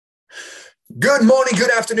Good morning,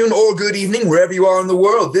 good afternoon, or good evening, wherever you are in the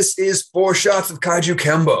world. This is 4 Shots of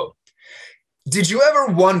Kajukenbo. Did you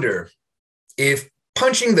ever wonder if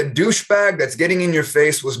punching the douchebag that's getting in your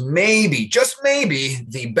face was maybe, just maybe,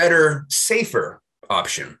 the better, safer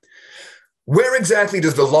option? Where exactly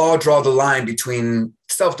does the law draw the line between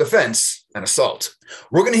self-defense and assault?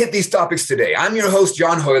 We're going to hit these topics today. I'm your host,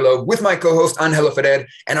 John Hojlo, with my co-host, Angelo Ferrer,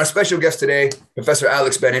 and our special guest today, Professor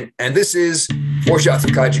Alex Bennett, and this is 4 Shots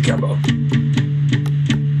of Kajukenbo.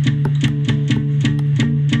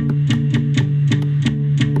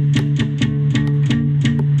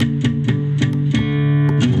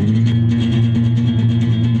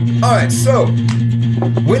 All right, so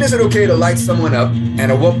when is it okay to light someone up, and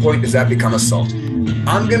at what point does that become assault?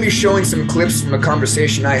 I'm going to be showing some clips from a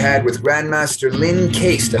conversation I had with Grandmaster Lynn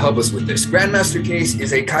Case to help us with this. Grandmaster Case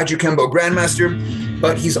is a Kajukenbo Grandmaster,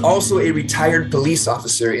 but he's also a retired police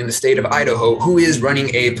officer in the state of Idaho who is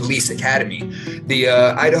running a police academy, the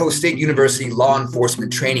Idaho State University Law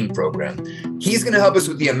Enforcement Training Program. He's going to help us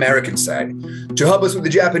with the American side. To help us with the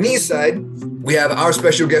Japanese side, we have our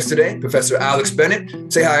special guest today, Professor Alex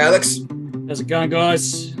Bennett. Say hi, Alex. How's it going,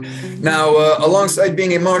 guys? Now, alongside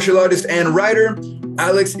being a martial artist and writer,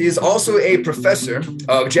 Alex is also a professor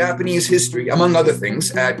of Japanese history, among other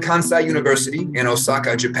things, at Kansai University in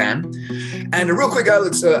Osaka, Japan. And real quick,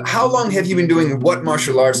 Alex, how long have you been doing what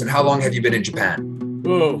martial arts, and how long have you been in Japan?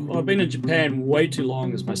 Oh, I've been in Japan way too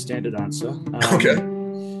long is my standard answer. Okay.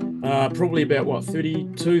 Probably about,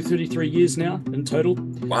 32, 33 years now in total.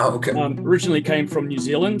 Wow, okay. Originally came from New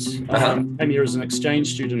Zealand. Came here as an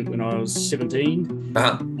exchange student when I was 17.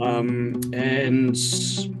 And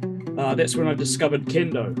that's when I discovered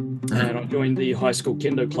Kendo. And I joined the high school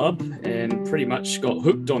Kendo club and pretty much got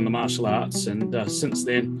hooked on the martial arts. And since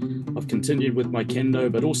then, I've continued with my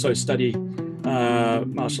Kendo, but also study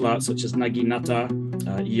martial arts such as Naginata,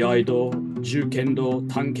 Iaido, Jukendo,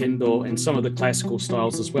 Tankendo, and some of the classical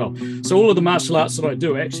styles as well. So all of the martial arts that I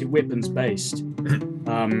do are actually weapons-based,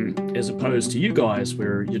 as opposed to you guys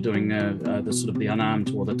where you're doing the sort of the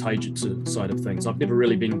unarmed or the taijutsu side of things. I've never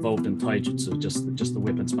really been involved in taijutsu, just the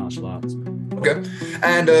weapons martial arts. Okay.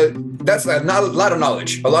 And that's not a lot of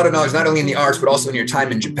knowledge, not only in the arts, but also in your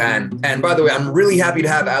time in Japan. And by the way, I'm really happy to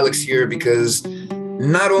have Alex here because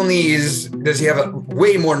not only does he have a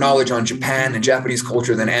way more knowledge on Japan and Japanese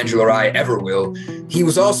culture than Angelo or I ever will, he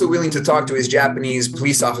was also willing to talk to his Japanese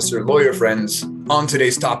police officer lawyer friends on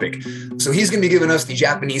today's topic. So he's going to be giving us the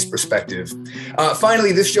Japanese perspective.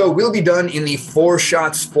 Finally, this show will be done in the 4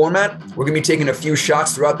 shots format. We're going to be taking a few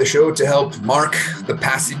shots throughout the show to help mark the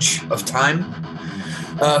passage of time.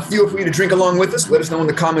 Feel free to drink along with us. Let us know in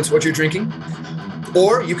the comments what you're drinking.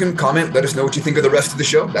 Or you can comment, let us know what you think of the rest of the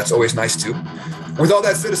show. That's always nice too. With all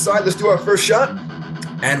that set aside, let's do our first shot,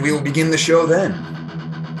 and we will begin the show then.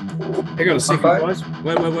 Hang on a second, guys.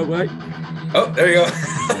 Wait. Oh, there you go.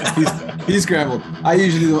 He's scrambled. I'm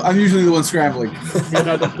usually the one scrambling. Yeah,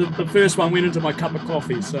 no, the first one went into my cup of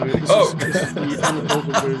coffee, so this is the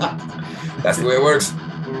unadulterated version. That's the way it works.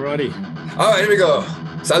 Alrighty. All right, here we go.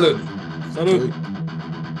 Salud. Salud.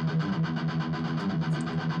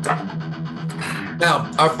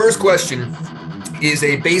 Now, our first question is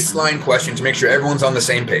a baseline question to make sure everyone's on the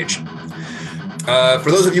same page.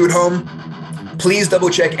 For those of you at home, please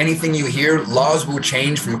double check anything you hear. Laws will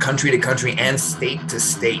change from country to country and state to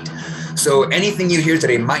state. So anything you hear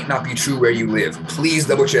today might not be true where you live. Please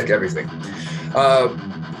double check everything.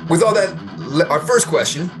 With all that, our first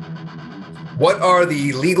question, what are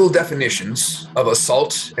the legal definitions of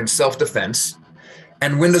assault and self-defense,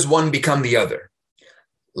 and when does one become the other?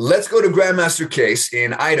 Let's go to Grandmaster Case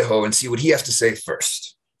in Idaho and see what he has to say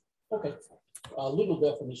first. Okay. Legal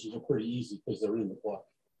definitions are pretty easy because they're in the book.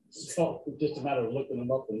 So it's just a matter of looking them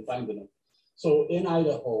up and finding them. So in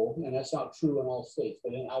Idaho, and that's not true in all states,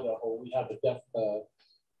 but in Idaho, we have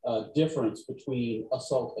a difference between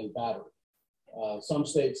assault and battery. Some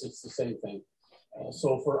states, it's the same thing.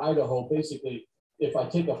 So for Idaho, basically, if I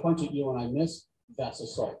take a punch at you and I miss, that's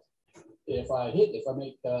assault. If I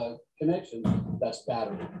make a connection, that's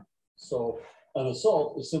battery. So an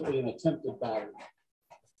assault is simply an attempted battery.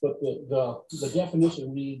 But the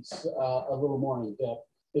definition reads a little more in depth.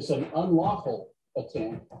 It's an unlawful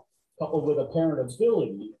attempt coupled with apparent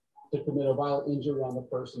ability to commit a violent injury on the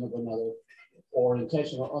person of another, or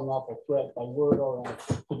intentional unlawful threat by word or act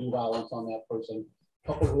to do violence on that person,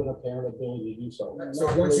 coupled with apparent ability to do so.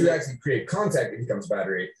 So once you actually create contact, it becomes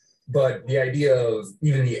battery. But the idea of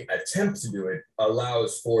even the attempt to do it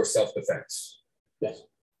allows for self-defense. Yes,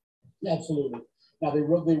 absolutely. Now, they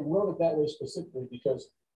wrote it that way specifically because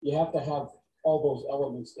you have to have all those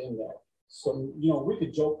elements in there. some, you know, we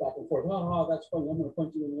could joke back and forth. Oh, that's funny. I'm going to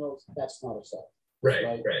punch you in the nose. That's not assault. Right.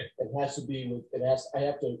 It has to be with, I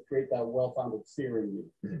have to create that well-founded fear in you.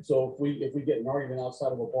 Mm-hmm. So if we get an argument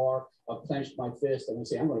outside of a bar, I'll clench my fist and I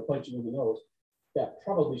say, I'm going to punch you in the nose. That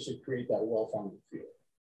probably should create that well-founded fear.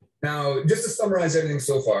 Now, just to summarize everything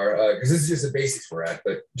so far, because this is just the basics we're at,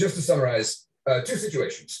 but just to summarize, two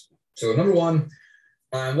situations. So number one,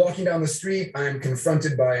 I'm walking down the street. I'm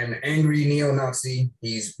confronted by an angry neo-Nazi.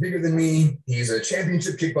 He's bigger than me. He's a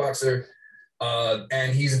championship kickboxer.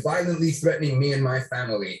 And he's violently threatening me and my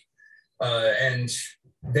family. And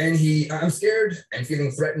then I'm scared and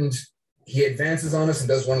feeling threatened. He advances on us and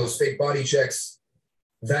does one of those fake body checks.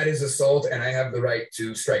 That is assault, and I have the right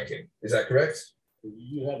to strike him. Is that correct?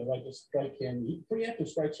 You have the right to strike him. Preemptive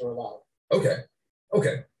strikes are allowed. Okay.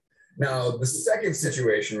 Now, the second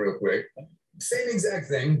situation, real quick, same exact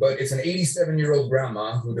thing, but it's an 87-year-old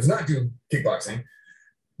grandma who does not do kickboxing,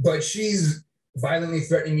 but she's violently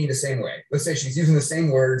threatening me the same way. Let's say she's using the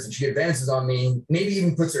same words and she advances on me, maybe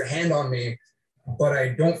even puts her hand on me, but I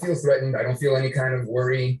don't feel threatened. I don't feel any kind of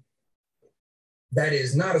worry. That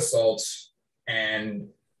is not assault. And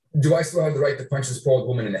do I still have the right to punch this poor old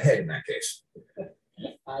woman in the head in that case?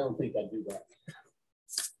 I don't think I do that.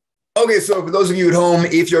 Okay, so for those of you at home,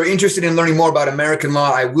 if you're interested in learning more about American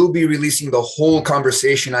law, I will be releasing the whole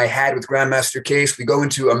conversation I had with Grandmaster Case. We go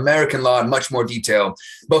into American law in much more detail.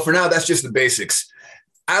 But for now, that's just the basics.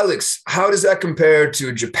 Alex, how does that compare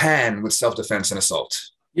to Japan with self-defense and assault?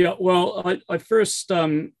 Yeah, well, I first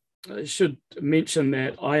should mention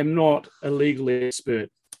that I am not a legal expert.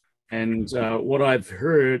 And what I've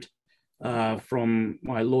heard from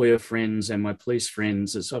my lawyer friends and my police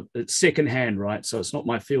friends is it's secondhand, right? So it's not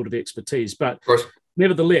my field of expertise. But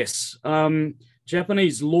nevertheless,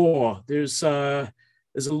 Japanese law, there's a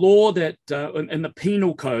law that in the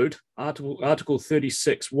Penal Code, Article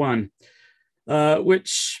 36(1),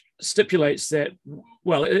 which stipulates that,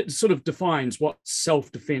 well, it sort of defines what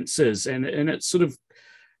self-defense is. And it sort of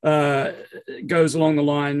goes along the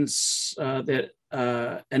lines that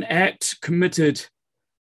an act committed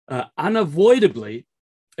unavoidably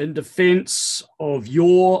in defense of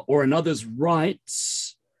your or another's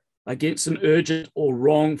rights against an urgent or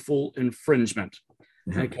wrongful infringement.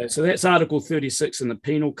 Mm-hmm. Okay, so that's Article 36 in the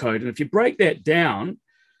Penal Code. And if you break that down,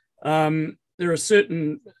 there are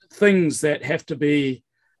certain things that have to be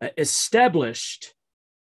established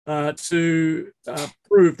to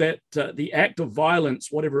prove that the act of violence,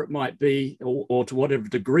 whatever it might be, or to whatever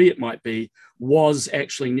degree it might be, was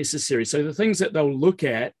actually necessary. So the things that they'll look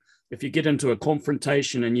at, if you get into a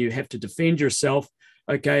confrontation and you have to defend yourself,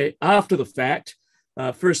 okay, after the fact,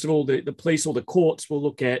 first of all, the police or the courts will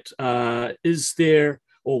look at, is there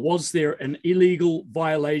or was there an illegal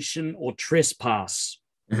violation or trespass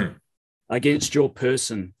mm-hmm. against your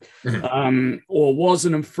person? Mm-hmm. Or was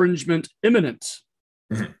an infringement imminent?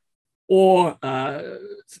 Mm-hmm. Or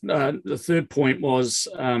the third point was,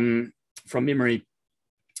 from memory,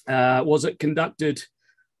 was it conducted,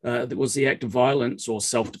 was the act of violence or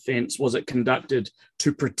self-defense, was it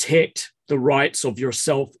to protect the rights of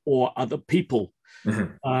yourself or other people?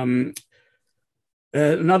 Mm-hmm.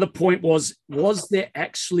 Another point was there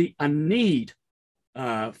actually a need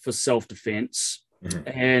for self-defense? Mm-hmm.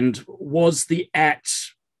 And was the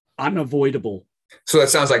act unavoidable? So that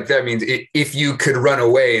sounds like that means if you could run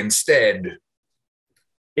away instead.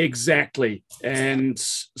 Exactly. And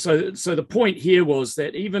so the point here was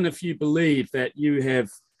that even if you believe that you have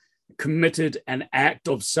committed an act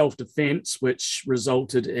of self-defense, which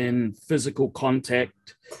resulted in physical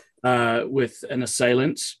contact with an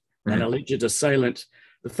assailant, mm-hmm. an alleged assailant,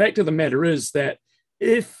 the fact of the matter is that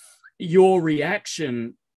if your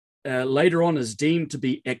reaction later on is deemed to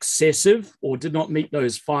be excessive or did not meet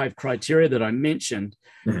those 5 criteria that I mentioned,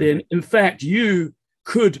 mm-hmm. then in fact you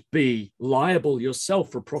could be liable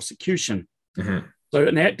yourself for prosecution. Mm-hmm. So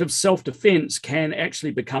an act of self-defense can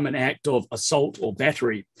actually become an act of assault or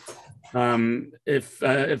battery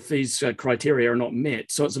if these criteria are not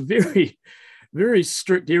met. So it's a very, very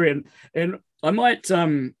strict area. And I might,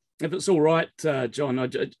 if it's all right, John,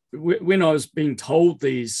 when I was being told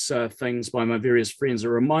these things by my various friends, it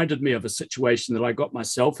reminded me of a situation that I got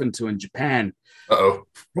myself into in Japan. Uh-oh.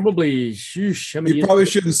 Probably, how many you probably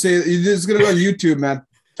shouldn't say it. You're just going to go on YouTube, man.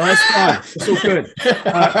 Oh, that's fine. It's all good.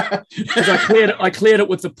 Because I cleared it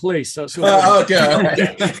with the police. So it's all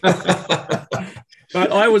okay.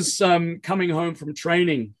 But I was coming home from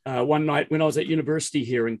training one night when I was at university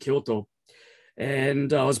here in Kyoto.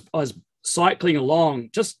 And I was cycling along,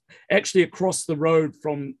 just actually across the road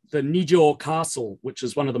from the Nijo Castle, which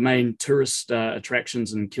is one of the main tourist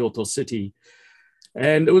attractions in Kyoto City.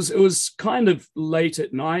 And it was kind of late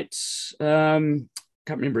at night. Can't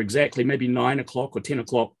remember exactly, maybe 9 o'clock or 10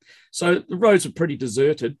 o'clock. So the roads were pretty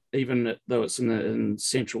deserted, even though it's in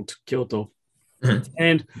central Kyoto. Mm-hmm.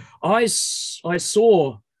 And I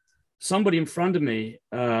saw somebody in front of me,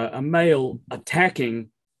 a male attacking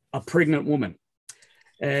a pregnant woman.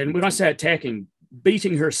 And when I say attacking,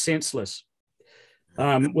 beating her senseless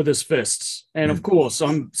with his fists. And of course,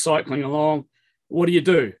 I'm cycling along. What do?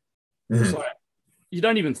 Mm-hmm. It's like, you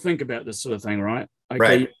don't even think about this sort of thing, right? Okay,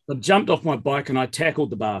 right. I jumped off my bike and I tackled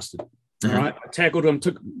the bastard. Mm-hmm. All right, I tackled him,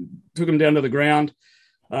 took him down to the ground,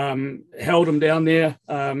 held him down there,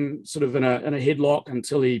 sort of in a headlock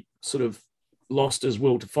until he sort of lost his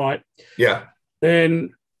will to fight. Yeah.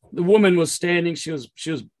 Then the woman was standing. She was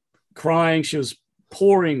crying. She was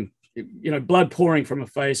pouring, blood pouring from her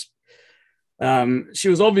face. She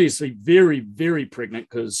was obviously very, very pregnant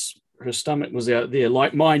because her stomach was out there,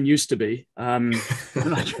 like mine used to be. In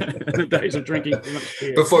the days of drinking too much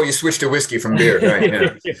beer. Before you switched to whiskey from beer,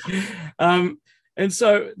 right? Yeah. And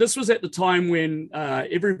so this was at the time when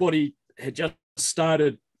everybody had just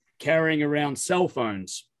started carrying around cell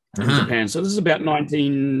phones in Japan. So this is about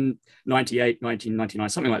 1998, 1999,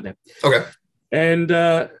 something like that. Okay. And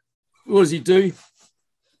what does he do?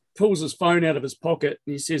 Pulls his phone out of his pocket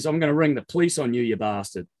and he says, "I'm going to ring the police on you, you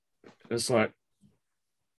bastard." It's like,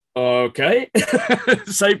 okay,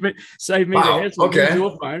 save me wow. the hassle. Okay.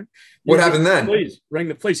 Your phone. What happened then? Please ring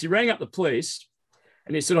the police. He rang up the police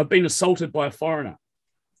and he said, "I've been assaulted by a foreigner."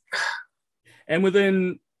 And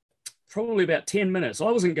within probably about 10 minutes,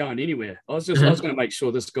 I wasn't going anywhere. I was going to make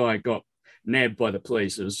sure this guy got nabbed by the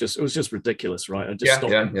police. It was just ridiculous, right? I just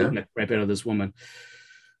stopped beating the crap out of this woman.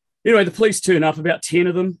 Anyway, the police turn up, about 10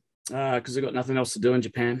 of them, because they've got nothing else to do in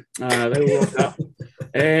Japan. They all walked up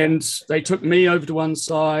and they took me over to one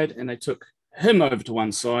side and they took him over to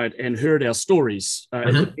one side and heard our stories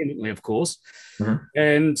independently, of course.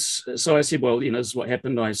 And so I said, well, this is what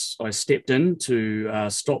happened. I stepped in to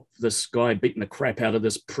stop this guy beating the crap out of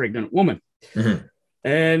this pregnant woman.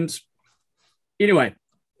 And anyway,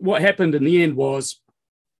 what happened in the end was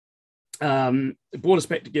it brought us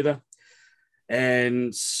back together.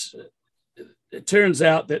 And it turns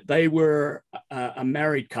out that they were a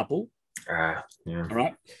married couple.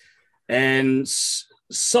 Right. And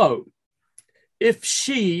so if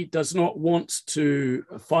she does not want to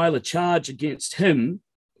file a charge against him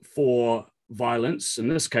for violence, in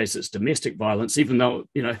this case, it's domestic violence, even though,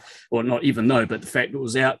 or not even though, but the fact it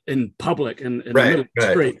was out in public in the middle of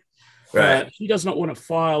the street, she does not want to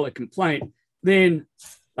file a complaint, then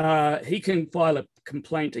he can file a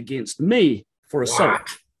complaint against me for assault.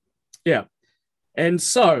 Yeah. And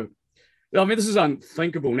so, I mean, this is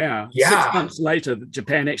unthinkable now. Yeah. 6 months later,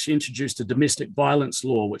 Japan actually introduced a domestic violence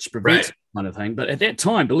law, which prevents that kind of thing. But at that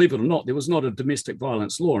time, believe it or not, there was not a domestic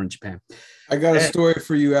violence law in Japan. I got a story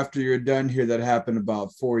for you after you're done here that happened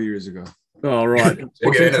about 4 years ago. All right.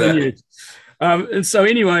 We'll get into that. And so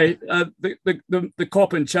anyway, the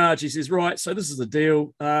cop in charge, he says, right, so this is the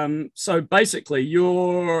deal. So basically,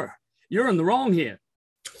 you're in the wrong here.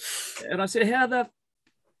 And I said, how the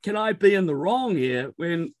can I be in the wrong here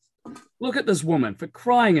when, look at this woman, for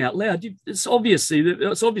crying out loud. It's obvious.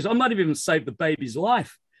 I might have even saved the baby's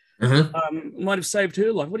life. Might have saved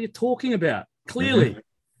her life. What are you talking about? Clearly,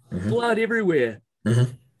 blood everywhere.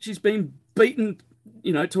 She's been beaten,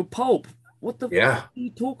 to a pulp. What the fuck are you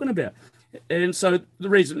talking about? And so the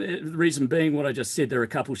reason being what I just said, they're a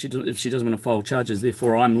couple. If she doesn't want to file charges,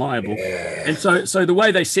 therefore I'm liable. Yeah. And so the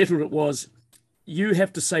way they settled it was, you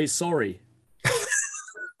have to say sorry.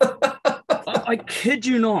 I kid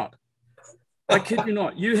you not.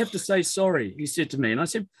 You have to say sorry, he said to me. And I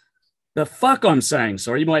said, the fuck I'm saying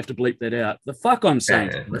sorry. You might have to bleep that out. The fuck I'm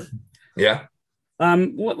saying sorry. Yeah.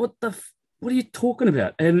 What are you talking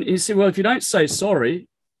about? And he said, well, if you don't say sorry,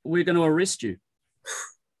 we're going to arrest you.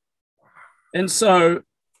 And so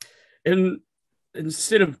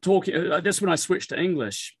instead of talking, that's when I switched to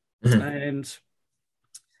English. And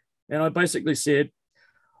I basically said,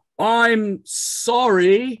 I'm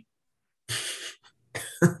sorry.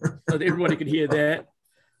 So that everybody could hear that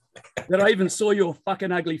I even saw your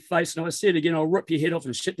fucking ugly face. And I said again, I'll rip your head off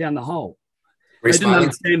and shit down the hole. They didn't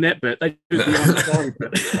understand that bit. They did the I'm sorry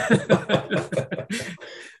bit.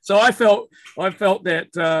 So I felt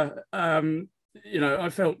that, I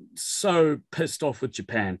felt so pissed off with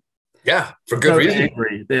Japan. Yeah, for good reason.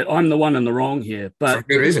 Angry that I'm the one in the wrong here. But for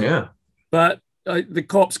good reason, yeah. But the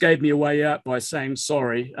cops gave me a way out by saying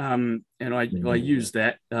sorry, and I used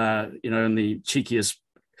that, in the cheekiest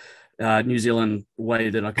New Zealand way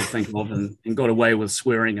that I could think of, and got away with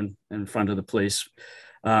swearing in front of the police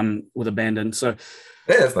with abandon. So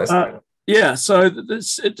yeah, that's nice. Yeah, so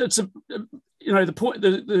it's a the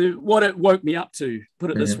point, what it woke me up to,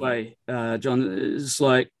 put it this way, John, is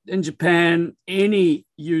like in Japan, any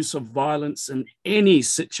use of violence in any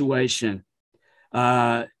situation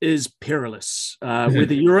is perilous,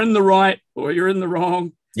 whether you're in the right or you're in the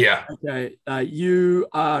wrong. Yeah. Okay, you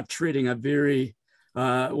are treading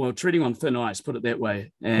treading on thin ice, put it that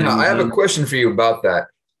way. And now, I have a question for you about that.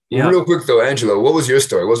 Yeah. Real quick though, Angelo, what was your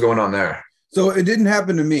story? What's going on there? So it didn't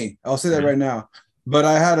happen to me. I'll say that right now. But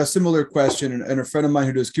I had a similar question, and a friend of mine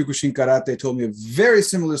who does Kyokushin Karate told me a very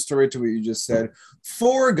similar story to what you just said.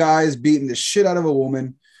 4 guys beating the shit out of a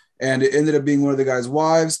woman, and it ended up being one of the guy's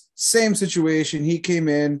wives. Same situation. He came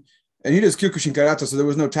in, and he does Kyokushin Karate, so there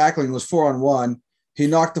was no tackling. It was 4-on-1. He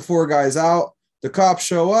knocked the 4 guys out. The cops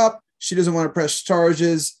show up. She doesn't want to press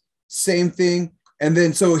charges. Same thing. And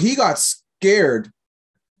then so he got scared,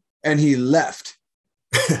 and he left.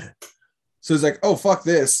 So he's like, oh, fuck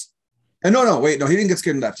this. And no, he didn't get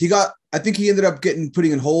scared and left. I think he ended up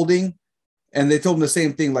putting in holding, and they told him the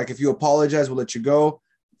same thing. Like, if you apologize, we'll let you go.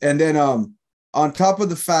 And then on top of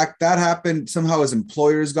the fact that happened, somehow his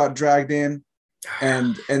employers got dragged in,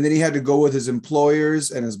 and then he had to go with his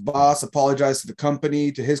employers and his boss, apologize to the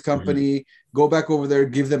company, to his company, go back over there,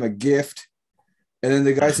 give them a gift. And then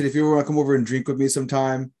the guy said, if you ever want to come over and drink with me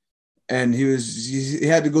sometime. And he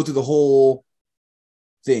had to go through the whole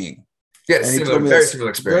thing. Yeah, very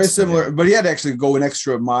similar experience. Very similar, but he had to actually go an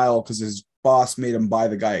extra mile because his boss made him buy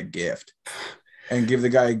the guy a gift and give the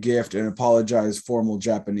guy a gift and apologize formal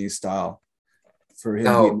Japanese style for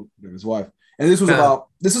him beating his wife. And this was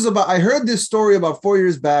about, I heard this story about 4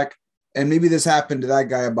 years back, and maybe this happened to that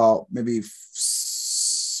guy about maybe 5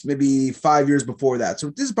 years before that.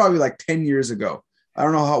 So this is probably like 10 years ago. I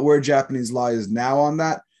don't know where Japanese law is now on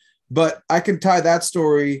that, but I can tie that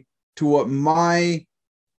story to what my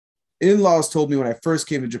in-laws told me when I first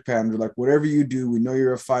came to Japan. They're like, whatever you do, we know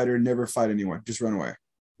you're a fighter, never fight anyone. Just run away.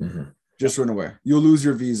 Just run away. You'll lose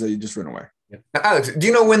your visa. You just run away. Yeah. Alex, do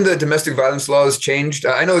you know when the domestic violence laws changed?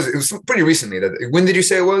 I know it was pretty recently. When did you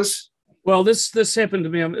say it was? Well, this happened to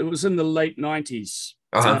me. It was in the late 90s.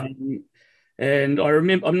 And I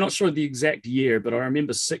remember, I'm not sure the exact year, but I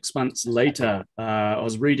remember 6 months later, I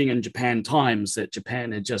was reading in Japan Times that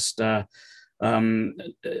Japan had just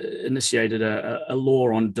initiated a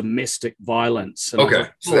law on domestic violence. And okay,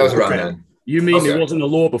 so that was around then. You mean there wasn't a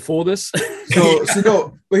law before this? so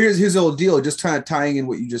no, but here's the old deal, just kind of tying in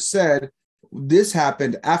what you just said. This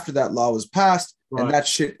happened after that law was passed, and that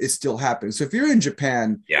shit is still happening. So if you're in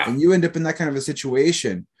Japan and you end up in that kind of a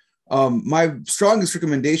situation, my strongest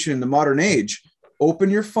recommendation in the modern age,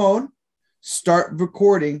 open your phone, start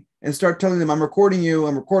recording, and start telling them, I'm recording you.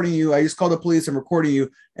 I just called the police. I'm recording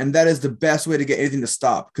you. And that is the best way to get anything to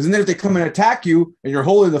stop. Because then if they come and attack you and you're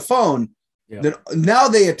holding the phone, then now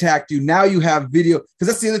they attacked you. Now you have video. Because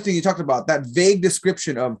that's the other thing you talked about, that vague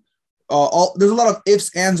description of there's a lot of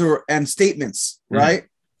ifs, ands, and statements, right?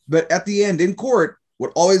 But at the end, in court,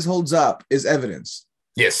 what always holds up is evidence.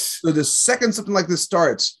 Yes. So the second something like this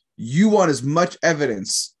starts, you want as much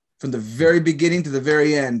evidence from the very beginning to the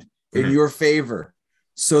very end in your favor,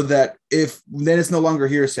 so that then it's no longer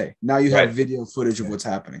hearsay. Now you have video footage of what's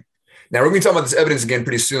happening. Now we're going to be talking about this evidence again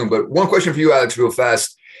pretty soon, but one question for you, Alex, real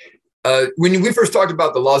fast. When we first talked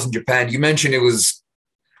about the laws in Japan, you mentioned it was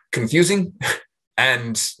confusing.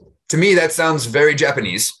 And to me, that sounds very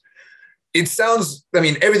Japanese. It sounds,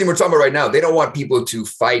 everything we're talking about right now, they don't want people to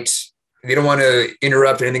fight. They don't want to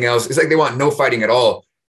interrupt or anything else. It's like they want no fighting at all.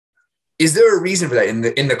 Is there a reason for that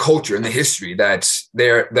in the culture, in the history, that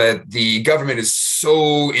the government is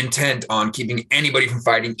so intent on keeping anybody from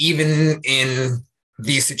fighting, even in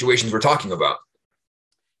these situations we're talking about?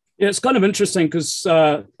 Yeah, it's kind of interesting because,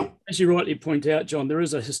 as you rightly point out, John, there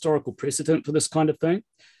is a historical precedent for this kind of thing.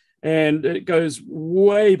 And it goes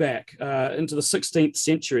way back into the 16th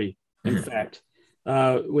century, in fact,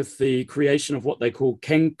 with the creation of what they call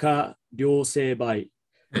Kenka Ryoseibai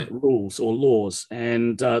rules or laws.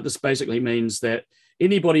 And this basically means that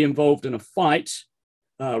anybody involved in a fight,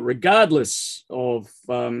 regardless of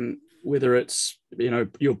whether it's,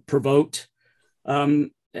 you're provoked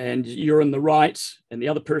and you're in the right and the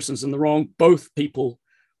other person's in the wrong, both people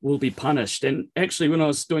will be punished. And actually, when I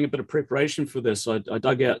was doing a bit of preparation for this, I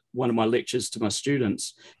dug out one of my lectures to my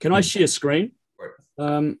students. Can I share screen?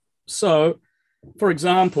 So, for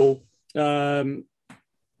example, you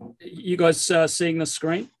guys seeing the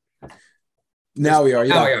screen? Now we are.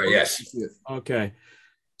 Now we are, yes. Okay.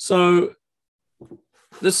 So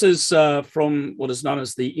this is from what is known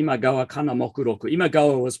as the Imagawa Kanamokuroku.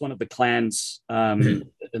 Imagawa was one of the clans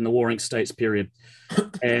in the Warring States period.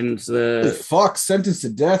 And sentenced to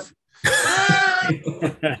death.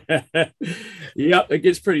 Yep, it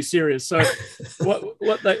gets pretty serious. So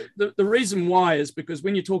the reason why is because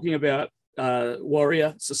when you're talking about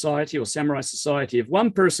warrior society or samurai society, if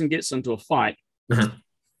one person gets into a fight,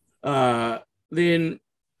 then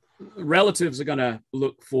relatives are going to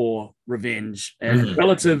look for revenge, and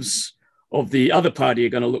relatives of the other party are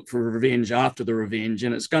going to look for revenge after the revenge,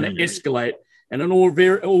 and it's going to escalate, and an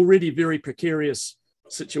already very precarious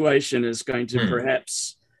situation is going to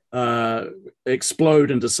perhaps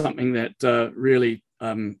explode into something that really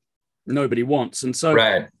nobody wants. And so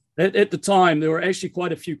at the time, there were actually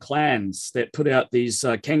quite a few clans that put out these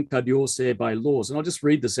Kenkaryosei by laws, and I'll just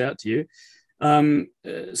read this out to you.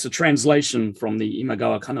 It's a translation from the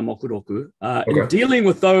Imagawa Kanamokuroku. In dealing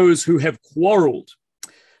with those who have quarreled,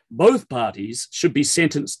 both parties should be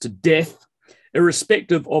sentenced to death,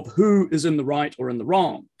 irrespective of who is in the right or in the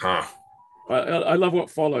wrong. I love what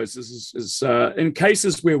follows. This is in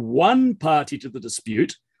cases where one party to the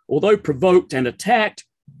dispute, although provoked and attacked,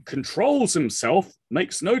 controls himself,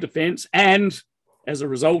 makes no defense, and as a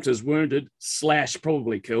result is wounded /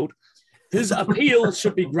 probably killed, his appeal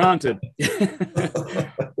should be granted.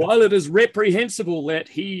 While it is reprehensible that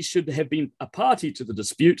he should have been a party to the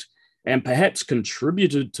dispute and perhaps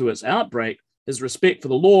contributed to its outbreak, his respect for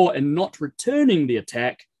the law and not returning the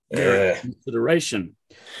attack consideration.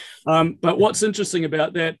 But what's interesting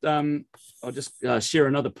about that, I'll just share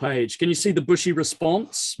another page. Can you see the Bushi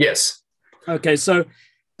response? Yes. Okay, so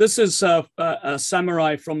this is a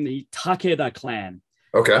samurai from the Takeda clan.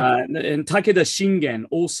 Okay. And Takeda Shingen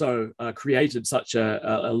also created such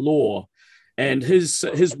a law. And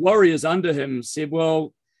his warriors under him said,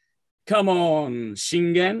 well, come on,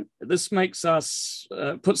 Shingen, this makes us,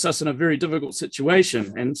 puts us in a very difficult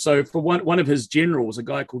situation. And so for one of his generals, a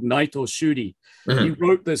guy called Naito Shuri, he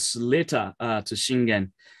wrote this letter to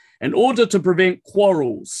Shingen. In order to prevent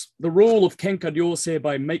quarrels, the rule of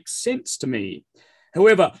Kenkaryosei makes sense to me.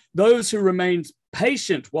 However, those who remain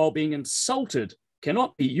patient while being insulted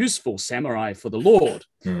cannot be useful samurai for the Lord.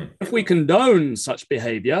 If we condone such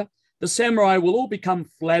behavior, the samurai will all become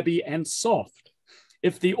flabby and soft.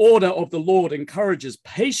 If the order of the Lord encourages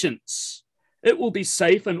patience, it will be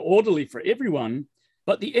safe and orderly for everyone,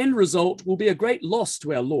 but the end result will be a great loss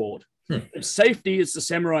to our Lord. If safety is the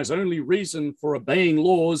samurai's only reason for obeying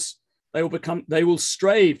laws, they will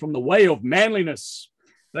stray from the way of manliness.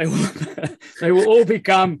 They will all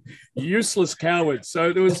become useless cowards.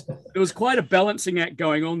 So there was quite a balancing act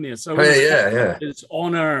going on there. So his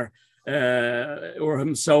honor or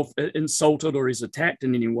himself insulted or is attacked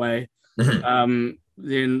in any way,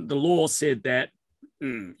 then the law said that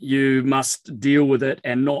you must deal with it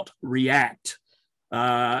and not react.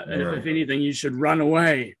 If anything, you should run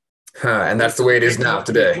away. And that's the way it is now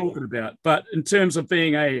today. Talking about. But in terms of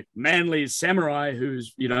being a manly samurai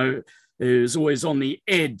who's always on the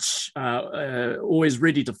edge, always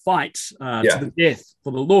ready to fight to the death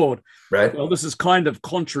for the Lord. Right. Well, this is kind of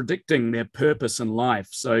contradicting their purpose in life.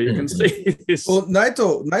 So you can see this. Well,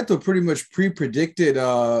 Naito pretty much pre-predicted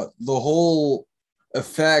the whole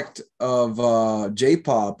effect of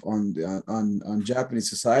J-pop on Japanese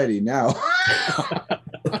society now.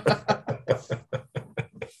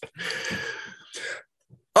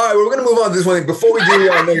 All right, we're going to move on to this one thing. Before we do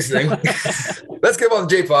our next thing, let's get on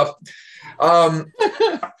J-pop. I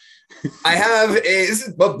have now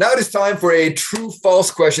it is time for a true-false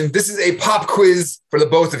question. This is a pop quiz for the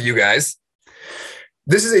both of you guys.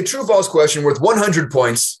 This is a true-false question worth 100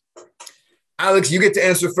 points. Alex, you get to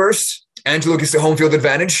answer first. Angelo gets the home field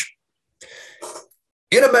advantage.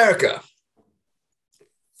 In America,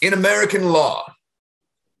 in American law,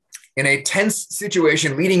 in a tense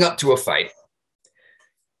situation leading up to a fight,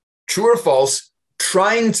 true or false,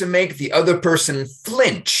 trying to make the other person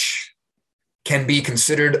flinch can be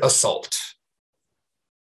considered assault?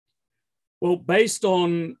 Well, based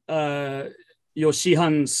on your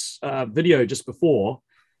Shihan's video just before,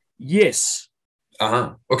 yes.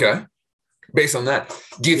 Okay. Based on that,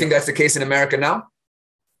 do you think that's the case in America now?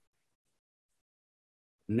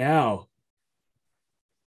 Now.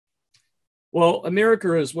 Well,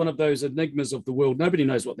 America is one of those enigmas of the world. Nobody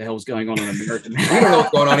knows what the hell's going on in America now. I don't know what's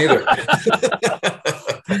going on either.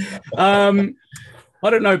 I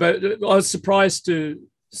don't know, but I was surprised to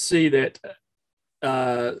see that,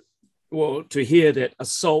 to hear that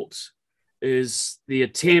assault is the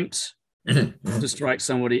attempt to strike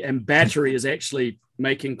somebody and battery is actually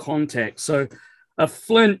making contact. So a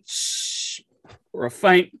flinch or a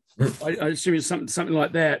feint, I assume it's something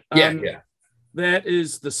like that. That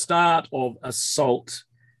is the start of assault,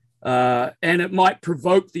 and it might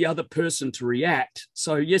provoke the other person to react.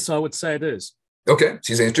 So yes, I would say it is. Okay,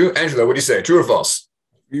 she's saying true. Angelo, what do you say? True or false?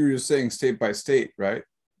 You were just saying state by state, right?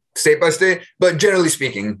 State by state, but generally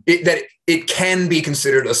speaking, it can be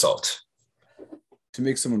considered assault. To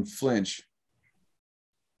make someone flinch.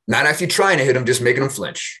 Not actually trying to hit him, just making him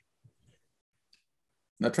flinch.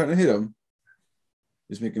 Not trying to hit him,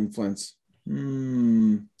 just making him flinch.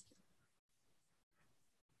 I'm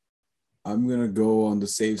going to go on the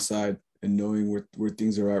safe side and knowing where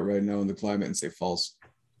things are at right now in the climate and say false.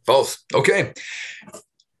 False. Okay.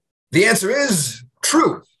 The answer is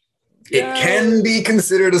true. It can be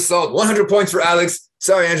considered assault. 100 points for Alex.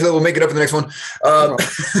 Sorry, Angelo. We'll make it up in the next one.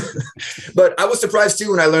 But I was surprised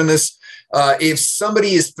too when I learned this. If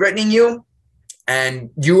somebody is threatening you and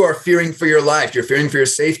you are fearing for your life, you're fearing for your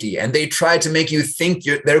safety, and they try to make you think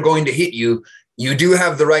they're going to hit you, you do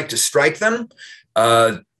have the right to strike them. As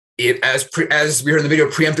we heard in the video,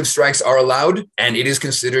 preemptive strikes are allowed, and it is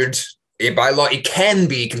considered, by law, it can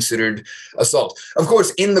be considered assault. Of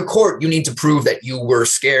course, in the court, you need to prove that you were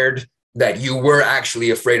scared, that you were actually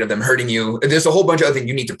afraid of them hurting you. There's a whole bunch of other things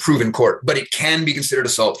you need to prove in court, but it can be considered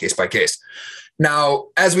assault case by case. Now,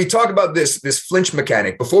 as we talk about this flinch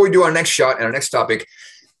mechanic, before we do our next shot and our next topic,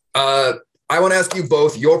 I want to ask you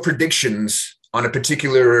both your predictions on a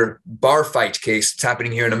particular bar fight case that's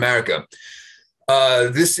happening here in America.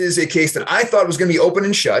 This is a case that I thought was going to be open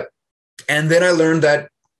and shut, and then I learned that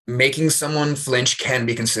making someone flinch can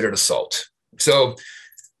be considered assault. So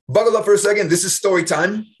buckle up for a second. This is story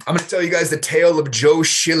time. I'm going to tell you guys the tale of Joe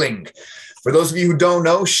Schilling. For those of you who don't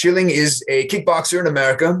know, Schilling is a kickboxer in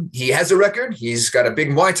America. He has a record. He's got a big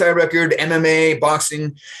Muay Thai record, MMA,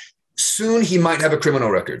 boxing. Soon he might have a criminal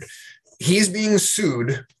record. He's being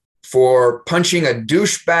sued for punching a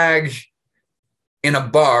douchebag in a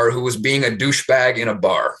bar who was being a douchebag in a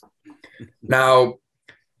bar. Now,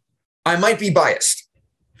 I might be biased.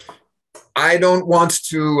 I don't want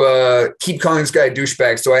to keep calling this guy a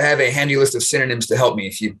douchebag, so I have a handy list of synonyms to help me,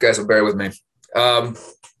 if you guys will bear with me.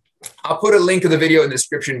 I'll put a link to the video in the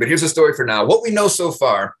description, but here's the story for now. What we know so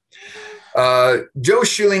far, Joe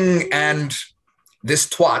Schilling and this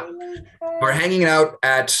twat are hanging out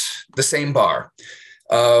at the same bar.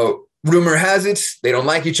 Rumor has it, they don't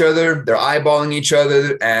like each other. They're eyeballing each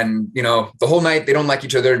other. And, the whole night they don't like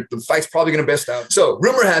each other. The fight's probably going to best out. So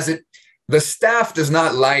rumor has it, the staff does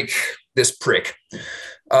not like this prick.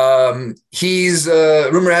 Rumor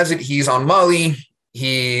has it, he's on Molly.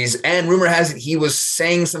 And rumor has it, he was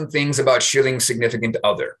saying some things about Schilling's significant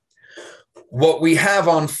other. What we have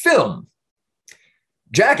on film,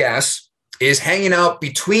 Jackass is hanging out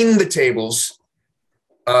between the tables,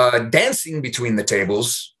 dancing between the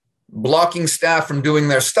tables, blocking staff from doing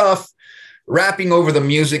their stuff, rapping over the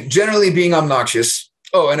music, generally being obnoxious.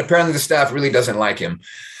 Oh, and apparently the staff really doesn't like him.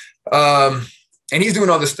 And he's doing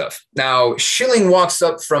all this stuff. Now, Schilling walks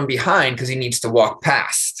up from behind because he needs to walk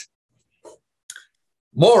past.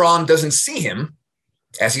 Moron doesn't see him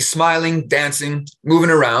as he's smiling, dancing, moving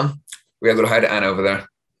around. We have a little hi to Anna over there.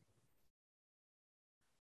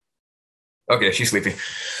 Okay, she's sleepy.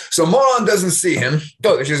 So Moron doesn't see him.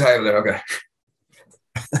 Oh, she's hi over there. Okay.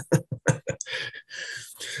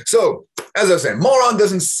 So, as I was saying, Moron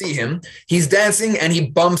doesn't see him. He's dancing and he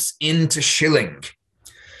bumps into Schilling.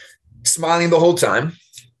 Smiling the whole time.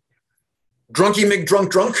 Drunky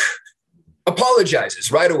McDrunk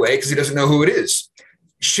apologizes right away because he doesn't know who it is.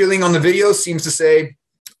 Schilling on the video seems to say,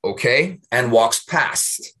 okay, and walks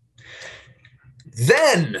past.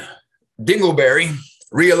 Then Dingleberry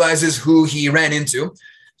realizes who he ran into,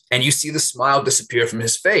 and you see the smile disappear from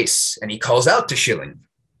his face, and he calls out to Schilling.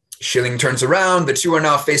 Schilling turns around. The two are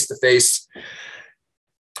now face to face.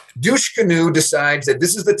 Douche Canoe decides that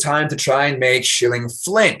this is the time to try and make Schilling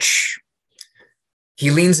flinch. He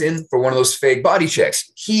leans in for one of those fake body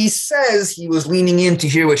checks. He says he was leaning in to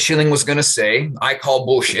hear what Schilling was going to say. I call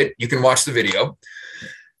bullshit. You can watch the video.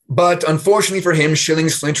 But unfortunately for him,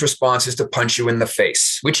 Schilling's flinch response is to punch you in the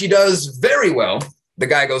face, which he does very well. The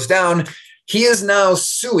guy goes down. He is now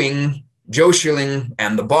suing Joe Schilling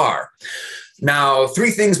and the bar. Now,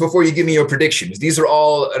 3 things before you give me your predictions. These are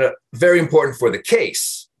all very important for the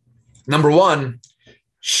case. Number 1,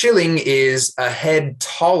 Schilling is a head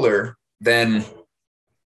taller than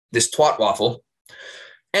this twat waffle,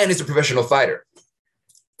 and he's a professional fighter.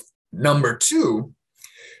 Number 2,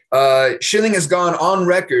 Schilling has gone on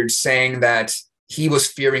record saying that he was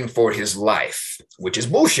fearing for his life, which is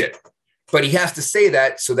bullshit. But he has to say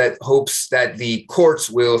that so that hopes that the courts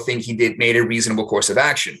will think he made a reasonable course of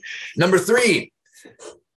action. Number 3,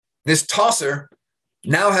 this tosser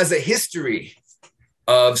now has a history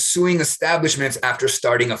of suing establishments after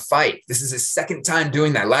starting a fight. This is his 2nd time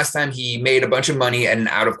doing that. Last time he made a bunch of money at an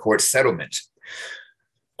out-of-court settlement.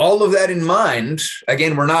 all of that in mind,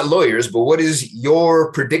 again, we're not lawyers, but what is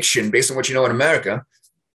your prediction based on what you know in America?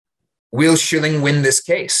 Will Schilling win this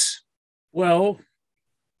case? Well,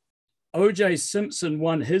 O.J. Simpson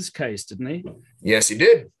won his case, didn't he? Yes, he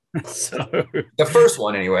did. So the first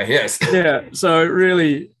one, anyway. Yes. Yeah. So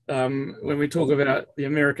really, when we talk about the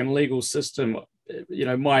American legal system, you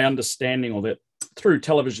know, my understanding of it through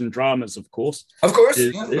television dramas, of course,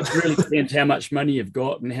 it really depends how much money you've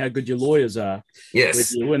got and how good your lawyers are. Yes.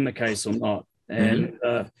 Whether you win the case or not. And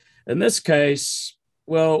in this case,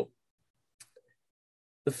 well,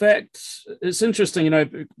 the fact it's interesting, you know,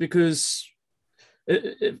 because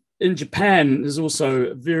in Japan, there's also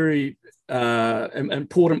a very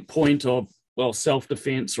important point of, well,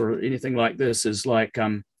 self-defense or anything like this is like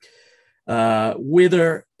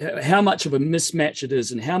whether how much of a mismatch it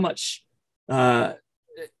is and how much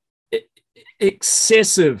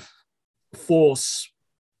excessive force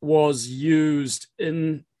was used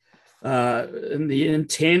in the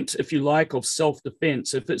intent, if you like, of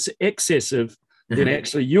self-defense. If it's excessive, then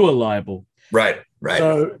actually you are liable. Right, right.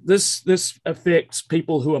 So this affects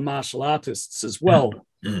people who are martial artists as well,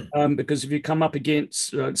 because if you come up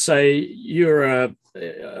against, say, you're a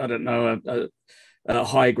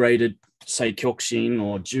high-graded, say, kyokushin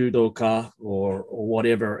or judoka or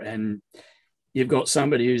whatever, and you've got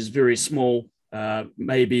somebody who's very small,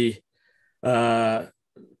 maybe,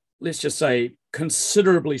 let's just say,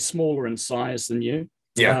 considerably smaller in size than you.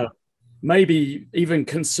 Yeah. Maybe even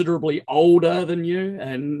considerably older than you,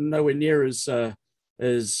 and nowhere near as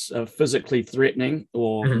physically threatening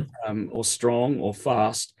or strong or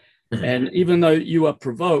fast. And even though you are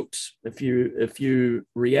provoked, if you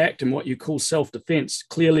react in what you call self-defense,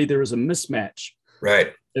 clearly there is a mismatch.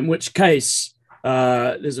 Right. In which case,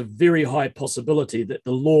 there's a very high possibility that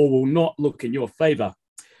the law will not look in your favor,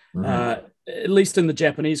 at least in the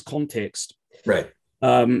Japanese context. Right.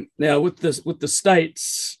 Now, with the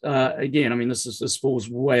states, again, I mean, this falls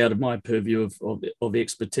way out of my purview of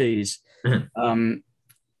expertise,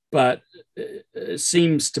 but it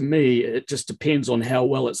seems to me it just depends on how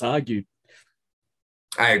well it's argued.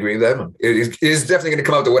 I agree with that. It is definitely going to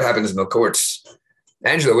come out to what happens in the courts.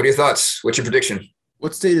 Angelo, what are your thoughts? What's your prediction?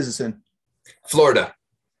 What state is this in? Florida.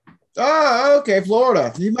 Oh, okay,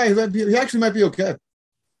 Florida. He actually might be okay.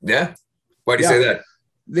 Yeah. Why do you say that?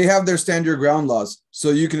 They have their stand your ground laws.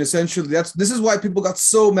 So you can essentially, this is why people got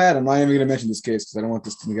so mad. I'm not even going to mention this case because I don't want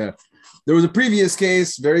this to get. There was a previous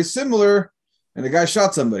case very similar and the guy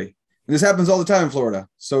shot somebody. And this happens all the time in Florida.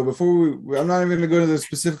 So I'm not even going to go into the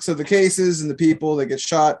specifics of the cases and the people that get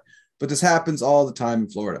shot, but this happens all the time in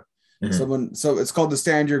Florida. So it's called the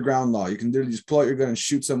stand your ground law. You can literally just pull out your gun and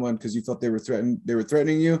shoot someone because you thought they were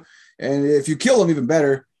threatening you. And if you kill them, even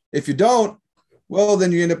better. If you don't, well,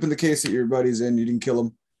 then you end up in the case that your buddy's in. You didn't kill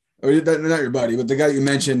him. Or not your buddy, but the guy you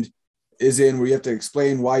mentioned is in where you have to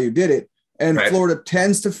explain why you did it. And Florida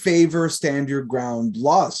tends to favor stand your ground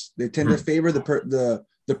laws. They tend to favor the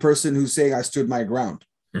person who's saying I stood my ground.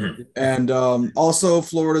 And also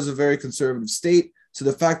Florida is a very conservative state. So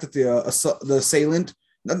the fact that the assailant,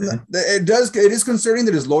 it is concerning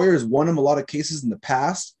that his lawyer has won him a lot of cases in the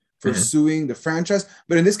past for suing the franchise.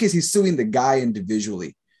 But in this case, he's suing the guy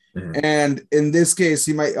individually. And in this case,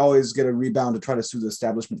 he might always get a rebound to try to sue the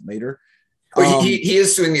establishment later. Well, he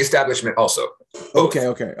is suing the establishment also. Okay.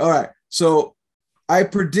 All right. So I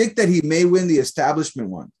predict that he may win the establishment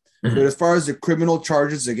one. But as far as the criminal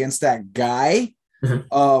charges against that guy,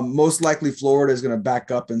 most likely Florida is going to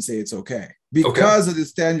back up and say it's okay because of the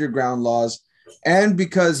stand your ground laws and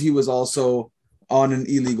because he was also on an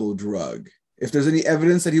illegal drug. If there's any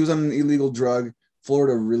evidence that he was on an illegal drug,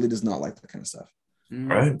 Florida really does not like that kind of stuff. All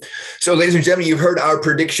right. So, ladies and gentlemen, you've heard our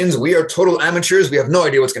predictions. We are total amateurs. We have no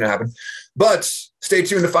idea what's going to happen. But stay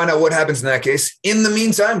tuned to find out what happens in that case. In the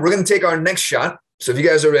meantime, we're going to take our next shot. So if you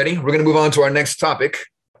guys are ready, we're going to move on to our next topic,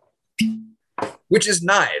 which is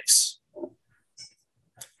knives.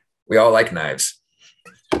 We all like knives.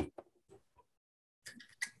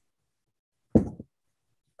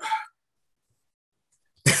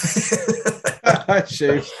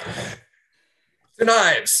 Cheers. The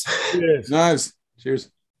knives. Cheers. Knives.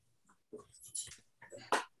 Cheers.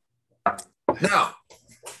 Now,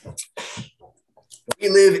 we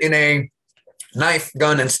live in a knife,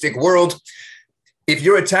 gun, and stick world. If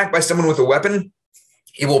you're attacked by someone with a weapon,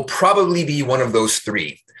 it will probably be one of those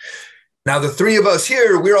three. Now, the three of us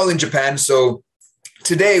here, we're all in Japan, so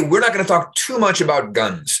today we're not going to talk too much about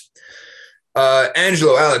guns.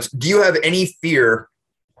 Angelo, Alex, do you have any fear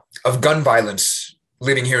of gun violence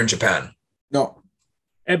living here in Japan? No.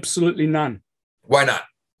 Absolutely none. Why not?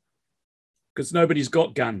 Because nobody's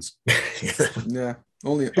got guns. Yeah.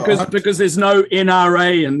 Only because there's no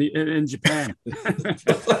NRA in Japan.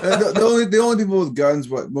 the only people with guns,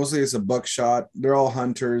 mostly it's a buckshot. They're all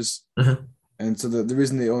hunters, and so the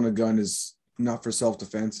reason they own a gun is not for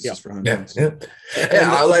self-defense, it's just for hunting.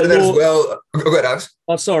 I'll add to that as well. Go ahead, Alex.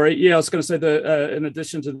 Oh, sorry. Yeah, I was going to say in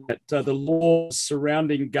addition to that, the laws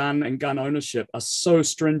surrounding gun and gun ownership are so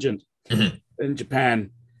stringent in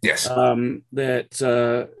Japan. Yes. That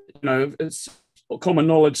it's common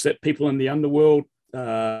knowledge that people in the underworld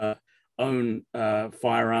own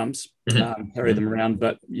firearms, carry them around,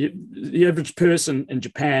 but the average person in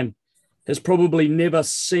Japan has probably never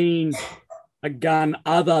seen a gun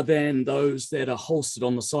other than those that are holstered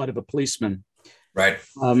on the side of a policeman. Right.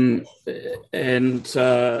 To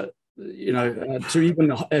even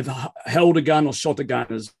have held a gun or shot a gun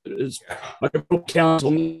is like a count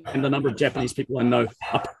on the number of Japanese people I know,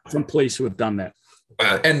 apart from police, who have done that.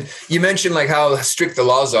 And you mentioned like how strict the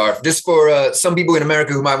laws are. Just for some people in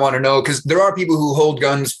America who might want to know, because there are people who hold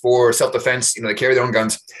guns for self-defense, they carry their own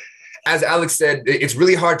guns. As Alex said, it's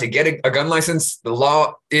really hard to get a gun license. The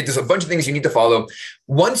law, there's a bunch of things you need to follow.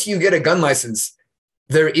 Once you get a gun license,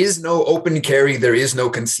 there is no open carry. There is no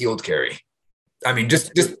concealed carry. I mean,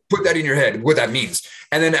 just put that in your head, what that means.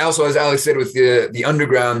 And then also, as Alex said, with the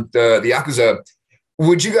underground, the Yakuza,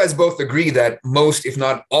 would you guys both agree that most, if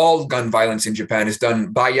not all, gun violence in Japan is done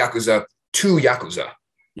by Yakuza to Yakuza?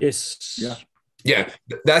 Yes. Yeah. Yeah,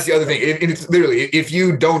 that's the other thing. It's literally, if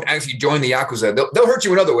you don't actually join the Yakuza, they'll hurt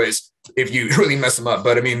you in other ways if you really mess them up.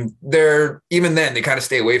 But I mean, even then, they kind of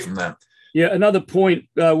stay away from that. Yeah, another point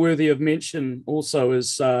worthy of mention also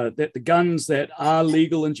is that the guns that are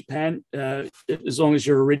legal in Japan, as long as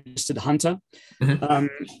you're a registered hunter,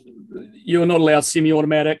 you're not allowed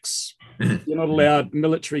semi-automatics. You're not allowed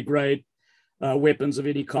military-grade weapons of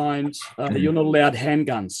any kind. You're not allowed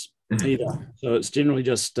handguns either. So it's generally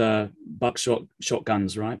just buckshot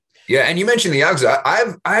shotguns, right? Yeah, and you mentioned the Yakuza.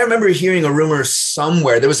 I remember hearing a rumor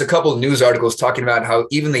somewhere. There was a couple of news articles talking about how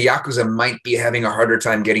even the Yakuza might be having a harder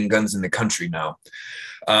time getting guns in the country now.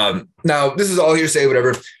 Now, this is all hearsay,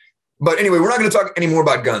 whatever. But anyway, we're not going to talk any more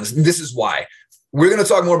about guns. This is why. We're going to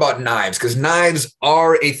talk more about knives, because knives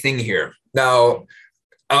are a thing here. Now,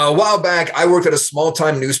 a while back, I worked at a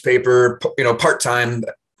small-time newspaper, part-time.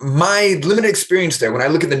 My limited experience there, when I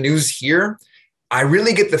look at the news here, I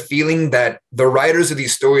really get the feeling that the writers of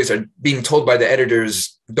these stories are being told by the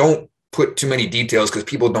editors, don't put too many details because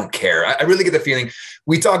people don't care. I really get the feeling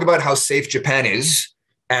we talk about how safe Japan is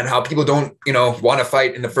and how people don't, want to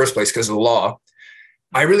fight in the first place because of the law.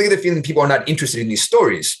 I really get the feeling people are not interested in these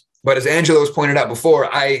stories. But as Angelo has pointed out before,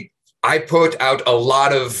 I put out a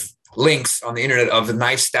lot of links on the internet of the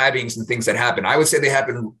knife stabbings and things that happen. I would say they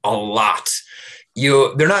happen a lot.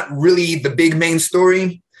 They're not really the big main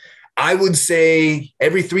story. I would say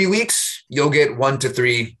every 3 weeks, you'll get 1 to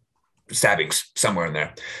 3 stabbings somewhere in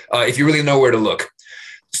there, if you really know where to look.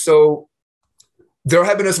 So there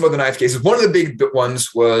have been some other knife cases. One of the big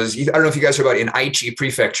ones was, I don't know if you guys heard about in Aichi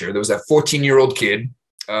Prefecture. There was that 14-year-old kid.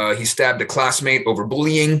 He stabbed a classmate over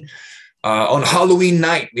bullying. On Halloween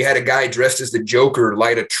night, we had a guy dressed as the Joker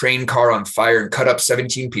light a train car on fire and cut up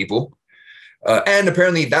 17 people. And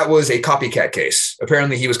apparently that was a copycat case.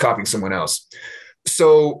 Apparently he was copying someone else.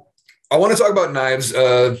 So I want to talk about knives.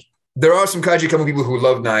 There are some Kajukenbo people who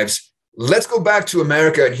love knives. Let's go back to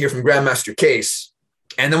America and hear from Grandmaster Case,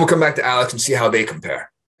 and then we'll come back to Alex and see how they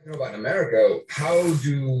compare. About America, how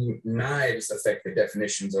do knives affect the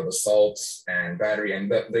definitions of assaults and battery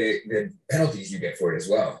and the penalties you get for it as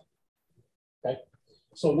well? Okay.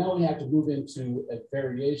 So now we have to move into a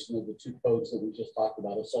variation of the two codes that we just talked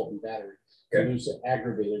about, assault and battery. Okay. We use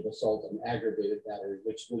aggravated assault and aggravated battery,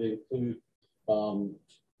 which would include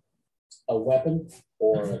a weapon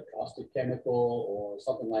or a caustic chemical or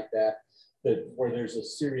something like that, where there's a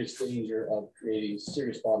serious danger of creating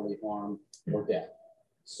serious bodily harm or death.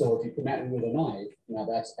 So if you come at me with a knife, now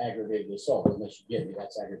that's aggravated assault. Unless you get me,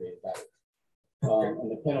 that's aggravated battery.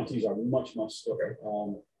 And the penalties are much, much stiffer.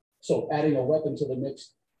 So adding a weapon to the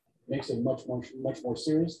mix makes it much more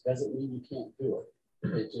serious. Doesn't mean you can't do it.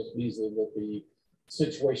 It just means that the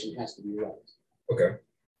situation has to be right. Okay.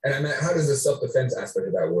 And I mean, how does the self-defense aspect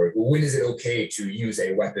of that work? When is it okay to use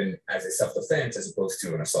a weapon as a self-defense as opposed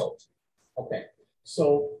to an assault? Okay.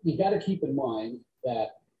 So you got to keep in mind that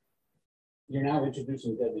you're now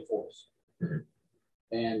introducing deadly force.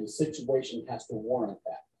 And the situation has to warrant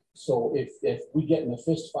that. So if we get in a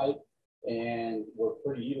fist fight and we're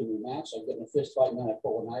pretty evenly matched, I get in a fist fight and then I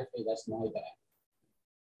pull a knife, hey, that's my bad.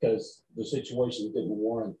 Because the situation didn't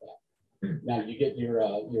warrant that. Now you get your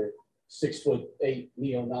 6'8"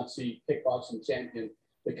 neo-Nazi kickboxing champion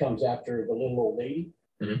that comes after the little old lady.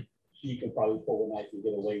 you can probably pull a knife and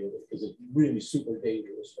get away with it because it's really super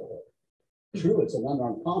dangerous for her. True, it's an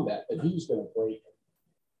unarmed combat, but he's going to break.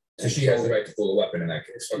 So she has the right to pull a weapon in that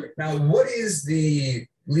case. Okay. Now, what is the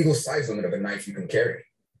legal size limit of a knife you can carry?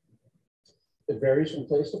 It varies from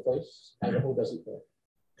place to place. Idaho doesn't care.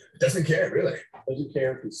 Doesn't care, really? Doesn't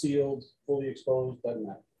care, concealed, fully exposed, doesn't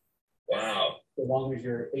matter. Wow. As long as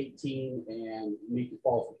you're 18 and meet the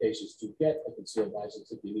qualifications to get a concealed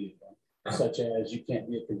license if you need one, such as you can't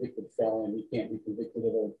be a convicted felon, you can't be convicted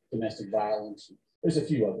of a domestic violence. There's a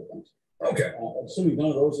few other things. Okay. Assuming none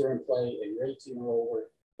of those are in play and you're 18 or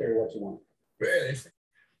over, carry what you want. Really?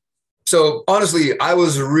 So honestly, I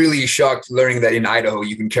was really shocked learning that in Idaho,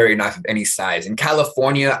 you can carry a knife of any size. In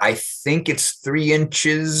California, I think it's 3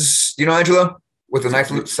 inches. Do you know, Angelo? With the knife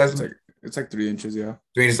size? It's like 3 inches, yeah.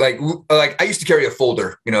 I mean, it's like I used to carry a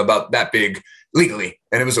folder, about that big legally,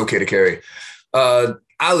 and it was okay to carry.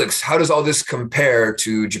 Alex, how does all this compare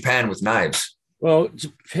to Japan with knives? Well,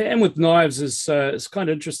 Japan with knives is kind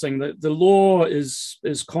of interesting. The law is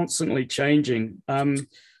constantly changing.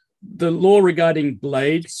 The law regarding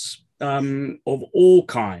blades of all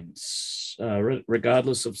kinds,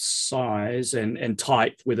 regardless of size and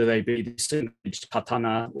type, whether they be the single-edged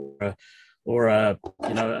katana or a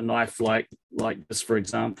knife like this, for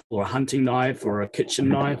example, or a hunting knife or a kitchen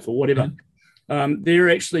knife or whatever. They're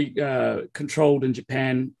actually controlled in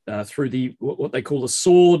Japan through what they call the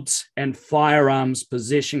Swords and Firearms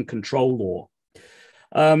Possession Control Law,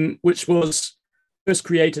 which was first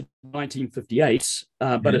created in 1958,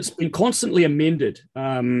 but it's been constantly amended.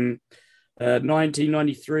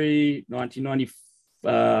 1993,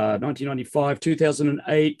 1995,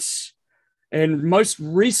 2008, and most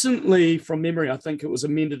recently, from memory, I think it was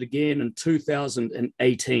amended again in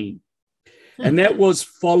 2018. And that was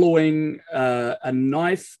following a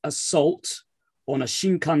knife assault on a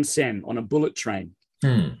Shinkansen, on a bullet train.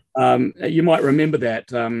 You might remember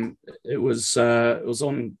that. It was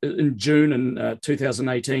in June in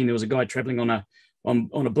 2018. There was a guy traveling on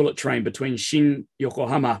a bullet train between Shin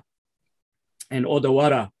Yokohama and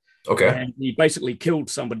Odawara. Okay. And he basically killed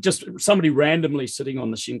somebody randomly sitting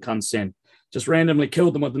on the Shinkansen. Just randomly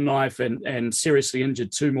killed them with a knife and seriously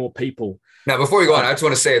injured 2 more people. Now, before we go on, I just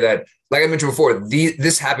want to say that, like I mentioned before,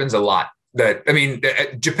 this happens a lot.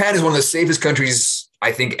 Japan is one of the safest countries,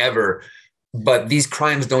 I think, ever. But these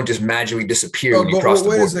crimes don't just magically disappear when you cross the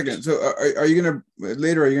border. Wait a second. So are you going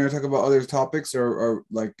to talk about other topics or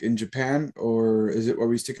like in Japan, or are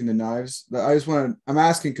we sticking to knives? I'm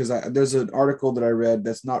asking because there's an article that I read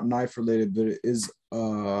that's not knife related, but it is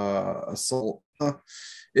assault. I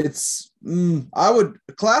would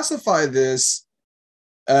classify this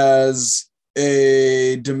as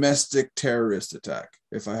a domestic terrorist attack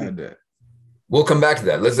if I had to. We'll come back to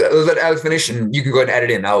that. Let's let Alex finish, and you can go ahead and add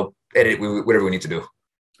it in. I'll edit whatever we need to do.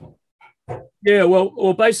 Yeah,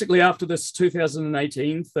 well, basically after this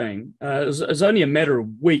 2018 thing, it was only a matter of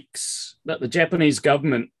weeks that the Japanese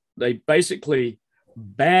government, they basically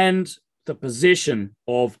banned the possession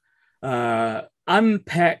of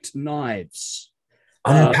unpacked knives.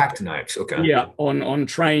 Unpacked knives, okay. Yeah, on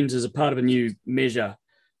trains as a part of a new measure.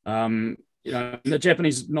 The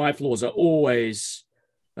Japanese knife laws are always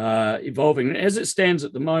evolving. As it stands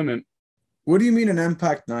at the moment. What do you mean an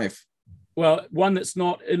unpacked knife? Well, one that's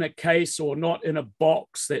not in a case or not in a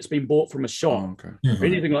box that's been bought from a shop or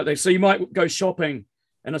anything like that. So you might go shopping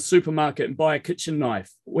in a supermarket and buy a kitchen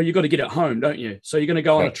knife. Well, you've got to get it home, don't you? So you're going to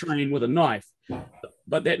go on a train with a knife,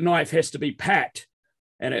 but that knife has to be packed,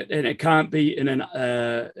 and it can't be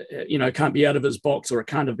can't be out of its box, or it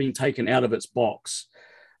can't have been taken out of its box.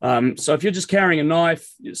 So if you're just carrying a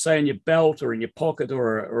knife, say in your belt or in your pocket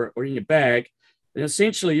or in your bag, then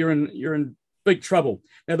essentially you're in big trouble.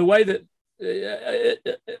 Now, the way that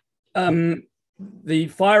the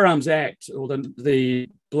Firearms Act, or the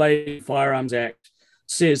Blade Firearms Act,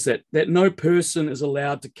 says that no person is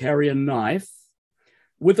allowed to carry a knife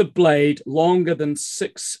with a blade longer than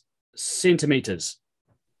 6 centimeters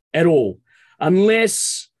at all,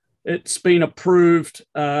 unless it's been approved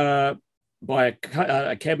by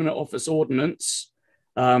a cabinet office ordinance,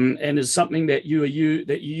 and is something that you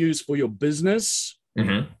use for your business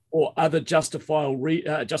or other justifiable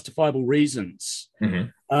reasons.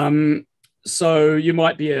 So you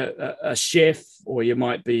might be a chef, or you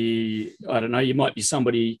might be, I don't know, you might be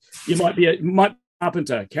somebody, you might be a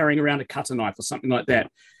carpenter carrying around a cutter knife or something like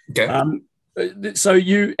that. Okay. So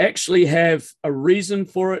you actually have a reason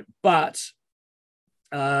for it, but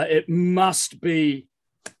it must be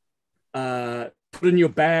put in your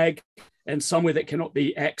bag and somewhere that cannot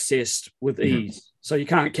be accessed with ease. So you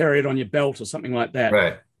can't carry it on your belt or something like that.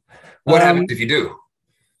 Right. What happens if you do?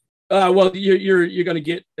 Well, you're going to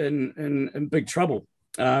get in big trouble.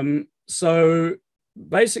 So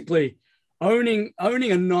basically, owning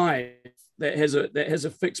a knife that has a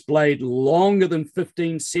fixed blade longer than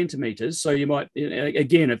 15 centimeters. So you might,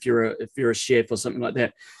 again, if you're a chef or something like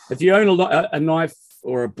that, if you own a knife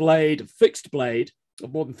or a fixed blade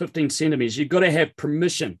of more than 15 centimeters, you've got to have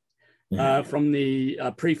permission from the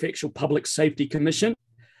Prefectural Public Safety Commission.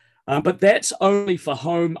 But that's only for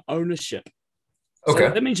home ownership. Okay.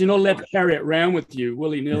 So that means you're not allowed to carry it around with you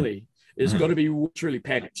willy-nilly. It's got to be truly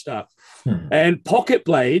packaged up. And pocket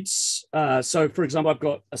blades. So, for example, I've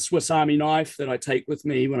got a Swiss Army knife that I take with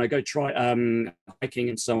me when I go hiking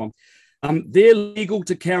and so on. They're legal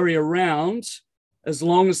to carry around as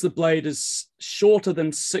long as the blade is shorter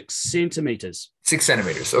than 6 centimeters. 6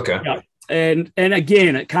 centimeters. Okay. Yeah. And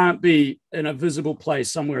again, it can't be in a visible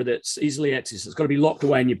place somewhere that's easily accessed. It's got to be locked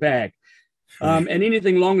away in your bag. And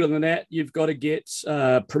anything longer than that, you've got to get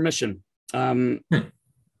permission.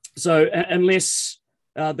 So unless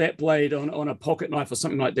that blade on a pocket knife or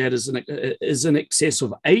something like that is in excess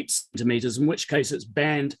of 8 centimeters, in which case it's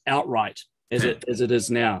banned outright as it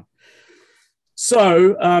is now.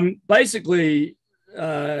 So basically,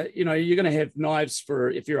 you're going to have knives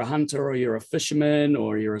for if you're a hunter or you're a fisherman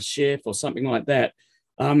or you're a chef or something like that.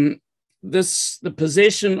 The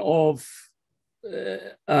possession of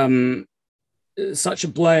such a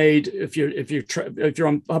blade, if you're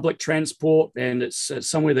on public transport and it's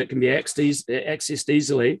somewhere that can be accessed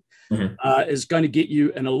easily, is going to get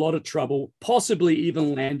you in a lot of trouble, possibly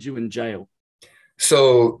even land you in jail.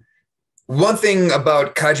 So one thing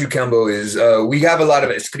about Kajukenbo is we have a lot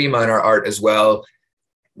of eskrima in our art as well.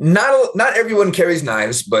 Not everyone carries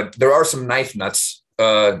knives, but there are some knife nuts.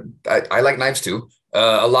 I like knives too.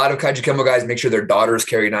 A lot of Kajukenbo guys make sure their daughters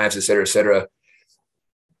carry knives, et cetera, et cetera.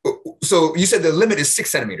 So you said the limit is 6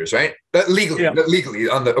 centimeters, right? Legally,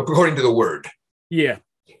 according to the word. Yeah.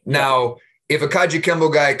 Now, if a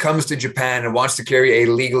Kajukenbo guy comes to Japan and wants to carry a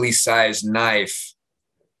legally sized knife,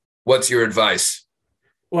 what's your advice?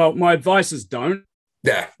 Well, my advice is don't.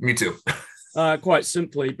 Yeah, me too. Quite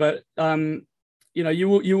simply, but you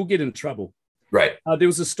will get in trouble. Right. There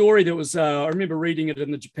was a story that was I remember reading it in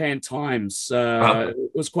the Japan Times. It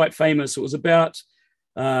was quite famous. It was about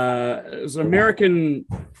it was an American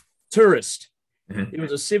tourist. He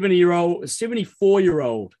was a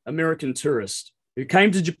 74-year-old American tourist who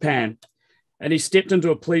came to Japan, and he stepped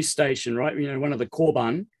into a police station, right? One of the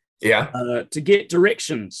Koban. Yeah. To get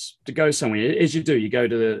directions to go somewhere, as you do. You go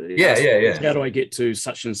to the how do I get to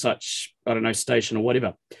such and such, I don't know, station or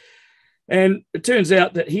whatever. And it turns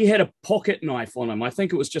out that he had a pocket knife on him. I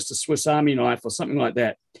think it was just a Swiss Army knife or something like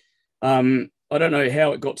that. I don't know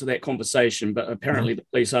how it got to that conversation, but apparently the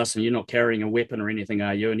police asked him, "You're not carrying a weapon or anything,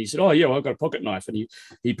 are you?" And he said, "Oh, yeah, I've got a pocket knife." And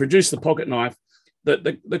he produced the pocket knife.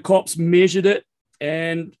 The cops measured it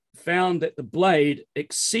and found that the blade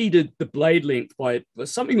exceeded the blade length by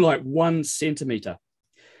something like 1 centimeter.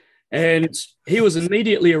 And he was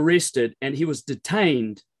immediately arrested and he was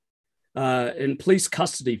detained in police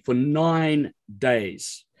custody for 9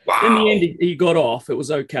 days. Wow. In the end, he got off. It was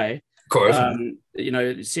okay. Of course.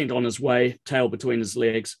 Sent on his way, tail between his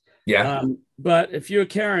legs. Yeah. But if you're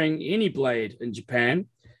carrying any blade in Japan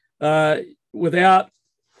without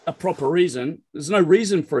a proper reason, there's no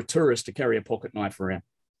reason for a tourist to carry a pocket knife around.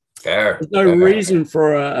 Fair. There's no reason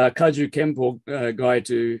for a Kajukenbo guy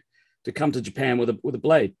to come to Japan with a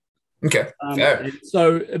blade. Okay. Fair.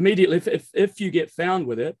 So immediately, if you get found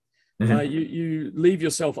with it, you leave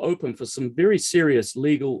yourself open for some very serious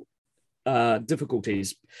legal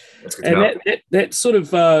difficulties. And that sort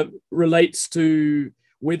of relates to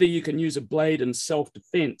whether you can use a blade in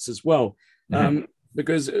self-defense as well.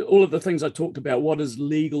 Because all of the things I talked about, what is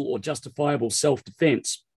legal or justifiable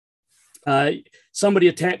self-defense? Somebody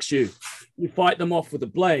attacks you, you fight them off with a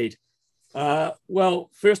blade. Well,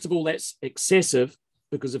 first of all, that's excessive,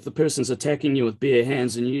 because if the person's attacking you with bare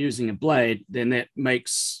hands and you're using a blade, then that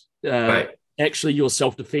makes actually your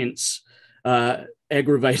self-defense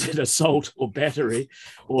aggravated assault or battery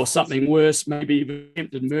or something worse, maybe even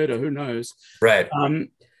attempted murder, who knows? Right.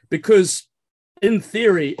 Because in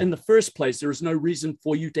theory, in the first place, there is no reason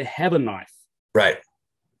for you to have a knife. Right.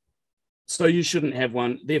 So you shouldn't have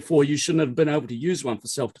one. Therefore, you shouldn't have been able to use one for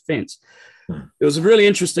self-defense. There was a really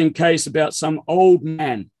interesting case about some old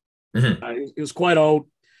man. He was quite old,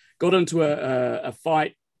 got into a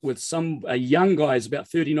fight with a young guy who's about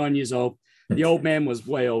 39 years old. The old man was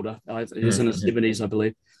way older. He was in his 70s, I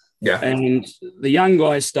believe. Yeah. And the young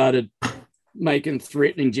guy started making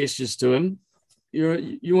threatening gestures to him.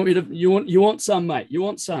 You want some, mate? You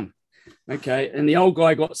want some? Okay. And the old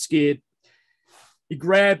guy got scared. He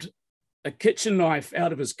grabbed a kitchen knife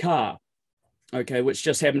out of his car, okay, which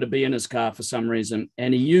just happened to be in his car for some reason,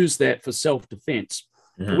 and he used that for self-defense.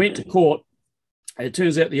 He went to court. It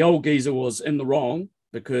turns out the old geezer was in the wrong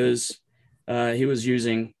because he was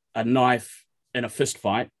using a knife in a fist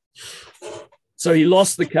fight. So he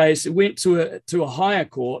lost the case. It went to a higher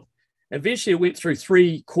court. Eventually, it went through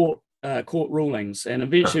 3 court rulings, and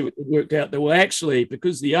eventually it worked out that, well, actually,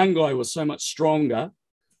 because the young guy was so much stronger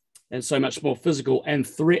and so much more physical and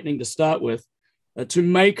threatening to start with, to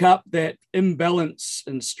make up that imbalance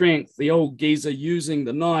in strength, the old geezer using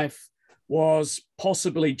the knife was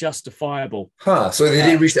possibly justifiable. So they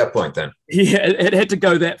did reach that point then. Yeah, it had to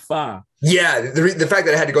go that far. Yeah, the fact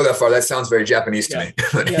that it had to go that far, that sounds very Japanese to me.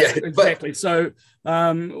 Exactly. So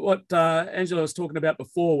what Angelo was talking about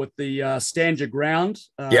before with the stand your ground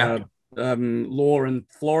law in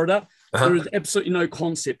Florida, there is absolutely no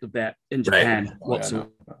concept of that in Japan whatsoever.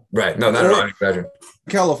 Right. No, not at all. Imagine.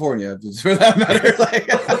 California, for that matter.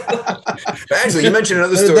 Actually, you mentioned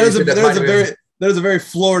another story. That is a very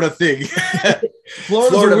Florida thing.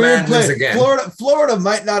 Florida man wins again. Florida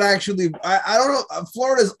might not actually. I don't know.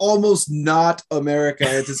 Florida is almost not America.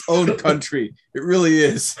 It's its own country. It really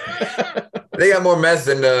is. They got more meth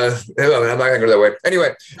than. I'm not gonna go that way.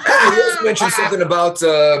 Anyway, you also mentioned something about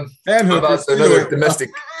another domestic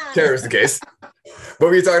terrorist case. What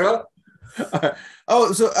were you talking about?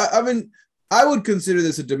 I mean, I would consider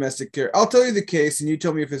this a domestic terror. I'll tell you the case, and you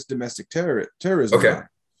tell me if it's domestic terrorism. Okay.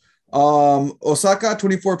 Osaka,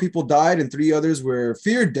 24 people died and 3 others were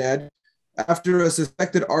feared dead after a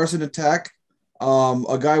suspected arson attack.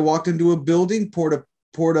 A guy walked into a building, poured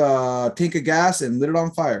a tank of gas and lit it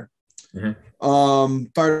on fire.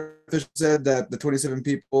 Fire officials said that the 27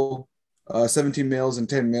 people, 17 males and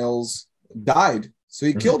 10 males died. So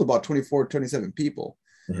he killed about 27 people.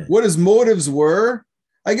 What his motives were,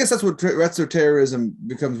 I guess that's where terrorism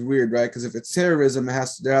becomes weird, right? Because if it's terrorism, there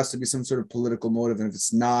has to be some sort of political motive, and if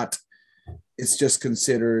it's not, it's just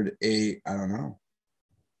considered I don't know.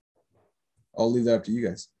 I'll leave that up to you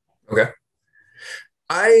guys. Okay.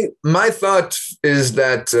 My thought is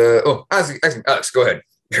that. Alex, go ahead.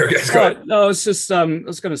 No, it's just I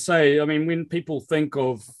was going to say. I mean, when people think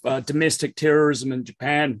of domestic terrorism in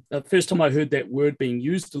Japan, the first time I heard that word being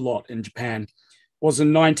used a lot in Japan was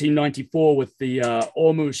in 1994 with the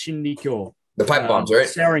Omu Shinrikyo. The pipe bombs, right?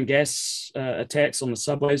 Sarin gas attacks on the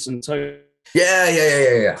subways. And so...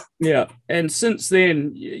 Yeah. And since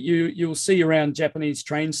then, you'll see around Japanese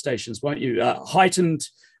train stations, won't you? Heightened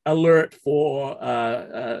alert for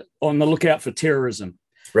on the lookout for terrorism.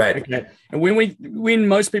 Right. Okay. And when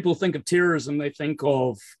most people think of terrorism, they think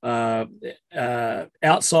of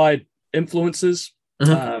outside influences,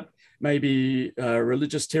 maybe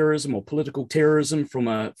religious terrorism or political terrorism from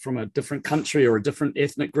a different country or a different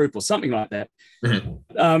ethnic group or something like that.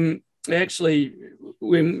 Actually,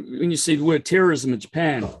 when you see the word terrorism in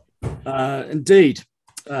Japan, indeed,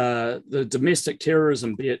 the domestic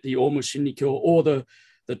terrorism, be it the Omu Shinrikyo or the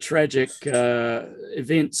tragic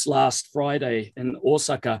events last Friday in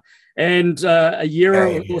Osaka, and a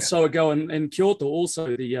year or so ago in Kyoto,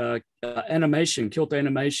 also the Kyoto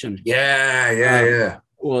animation.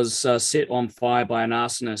 Was set on fire by an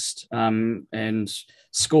arsonist, and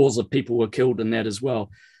scores of people were killed in that as well.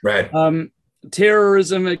 Right.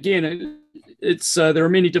 Terrorism, again, it's there are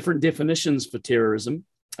many different definitions for terrorism.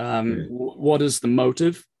 What is the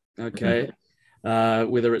motive? Okay.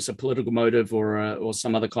 Whether it's a political motive or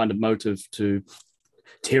some other kind of motive to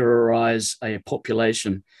terrorize a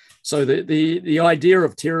population. So the idea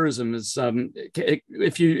of terrorism is,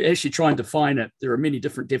 if you actually try and define it, there are many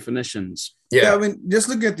different definitions. Yeah, I mean, just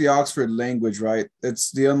look at the Oxford language, right?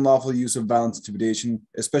 It's the unlawful use of violence, intimidation,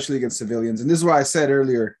 especially against civilians. And this is what I said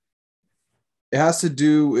earlier. It has to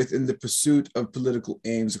do with in the pursuit of political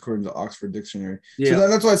aims, according to the Oxford Dictionary. Yeah. So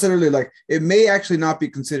that's why I said earlier, like, it may actually not be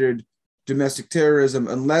considered domestic terrorism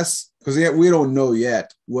unless, because we don't know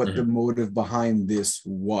yet what the motive behind this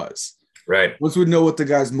was. Right. Once we know what the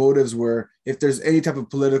guy's motives were, if there's any type of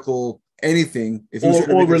political anything, if he's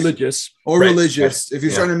religious, if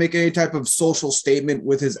he's trying to make any type of social statement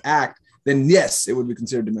with his act, then yes, it would be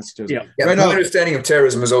considered domestic terrorism. Yeah. My understanding of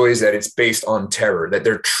terrorism is always that it's based on terror, that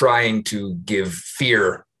they're trying to give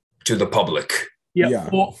fear to the public. Yeah.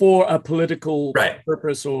 For a political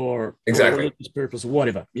purpose or religious purpose or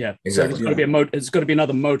whatever. Yeah. Exactly. So it's got to be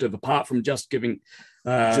another motive apart from just giving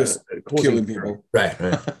killing people. Right.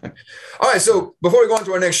 All right. So before we go on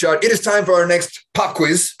to our next shot, it is time for our next pop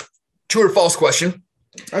quiz. True or false question.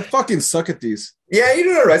 I fucking suck at these. Yeah, you're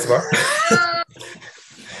doing all right so far.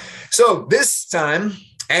 So this time,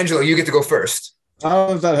 Angelo, you get to go first. I don't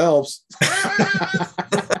know if that helps.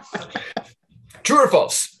 True or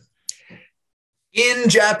false? In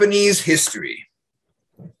Japanese history,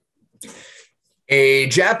 a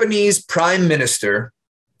Japanese prime minister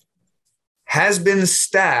has been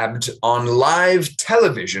stabbed on live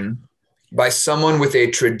television by someone with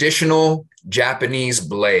a traditional Japanese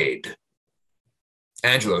blade.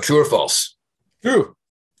 Angelo, true or false? True.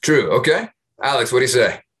 True. Okay. Alex, what do you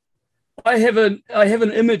say? I have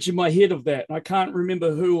an image in my head of that. I can't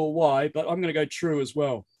remember who or why, but I'm going to go true as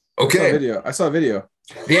well. Okay. I saw a video.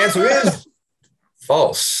 The answer is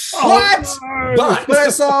false. What? But I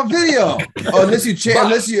saw a video. Oh, unless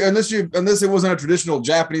it wasn't a traditional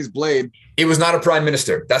Japanese blade. it was not a prime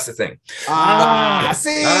minister. That's the thing. Sorry,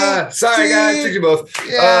 guys, took you both.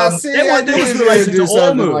 Yeah, that was related to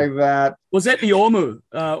something Omu. like that. Was that the Omu?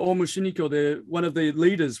 Omu Shiniko, one of the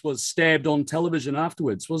leaders, was stabbed on television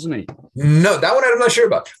afterwards, wasn't he? No, that one I'm not sure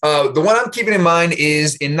about. The one I'm keeping in mind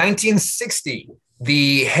is in 1960,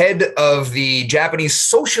 the head of the Japanese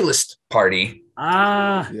Socialist Party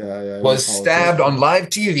was stabbed on live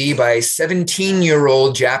TV by a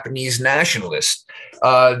 17-year-old Japanese nationalist.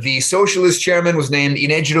 The socialist chairman was named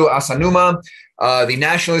Inejiro Asanuma. The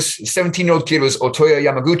nationalist 17-year-old kid was Otoya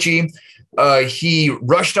Yamaguchi. He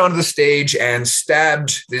rushed onto the stage and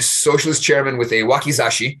stabbed this socialist chairman with a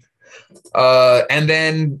wakizashi. And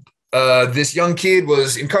then this young kid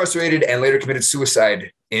was incarcerated and later committed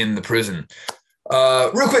suicide in the prison.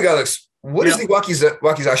 Real quick, Alex, what is the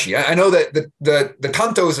wakizashi? I know that the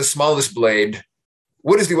kanto is the smallest blade.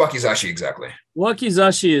 What is the wakizashi exactly?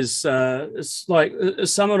 Wakizashi is it's like a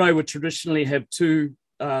samurai would traditionally have two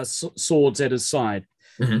swords at his side.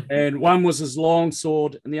 Mm-hmm. And one was his long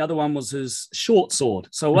sword and the other one was his short sword.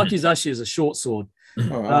 So wakizashi is a short sword.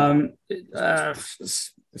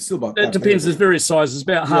 It's still about it depends. There's various sizes,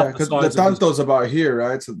 about half the size. The tanto's about here,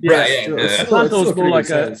 right? So tanto is more like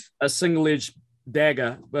a single-edged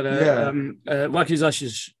dagger, but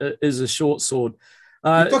wakizashi is a short sword.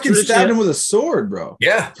 You fucking stabbed him with a sword, bro.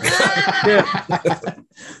 Yeah.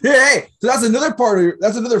 Hey, so that's another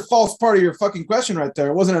false part of your fucking question right there.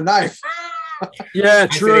 It wasn't a knife. Yeah,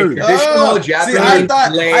 true.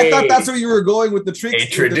 I thought that's where you were going with the trick. A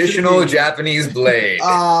traditional Japanese blade. There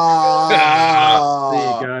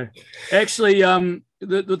you go. Actually,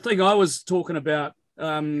 the thing I was talking about,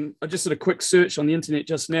 I just did a quick search on the internet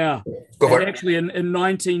just now. Actually, in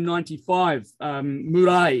 1995,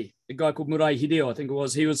 Murai, a guy called Murai Hideo, I think it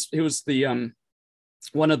was, he was the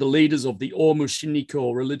one of the leaders of the Omu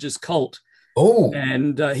Shiniko religious cult. Oh,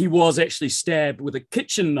 and he was actually stabbed with a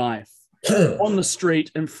kitchen knife on the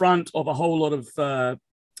street in front of a whole lot of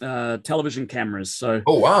television cameras. So,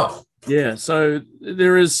 oh wow, yeah. So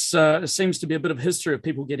there is seems to be a bit of history of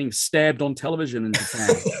people getting stabbed on television in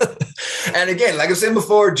Japan. And again, like I've said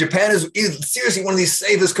before, Japan is seriously one of the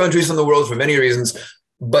safest countries in the world for many reasons.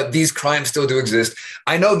 But these crimes still do exist.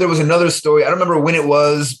 I know there was another story. I don't remember when it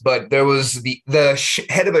was, but there was the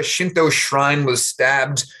head of a Shinto shrine was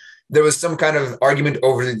stabbed. There was some kind of argument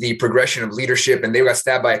over the progression of leadership, and they got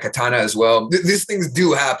stabbed by a katana as well. These things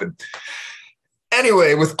do happen.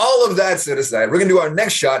 Anyway, with all of that set aside, we're going to do our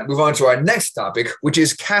next shot and move on to our next topic, which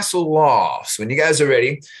is castle law. So when you guys are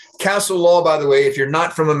ready, castle law, by the way, if you're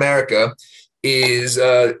not from America, is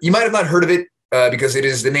you might have not heard of it because it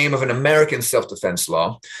is the name of an American self-defense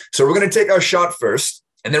law. So we're going to take our shot first,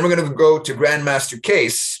 and then we're going to go to Grandmaster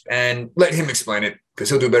Case and let him explain it because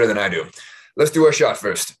he'll do better than I do. Let's do our shot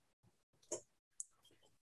first.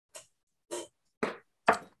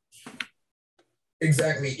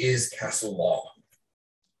 Exactly is castle law?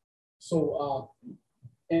 So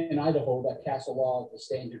in Idaho, that castle law, the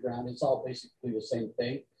stand your ground, it's all basically the same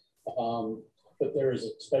thing. But there is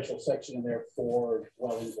a special section in there for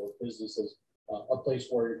dwellings or businesses, a place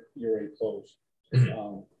where you're enclosed.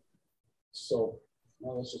 So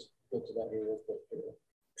now let's just go to that here real quick.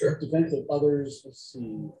 Sure. Defense of others, let's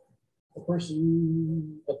see. A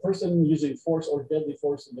person using force or deadly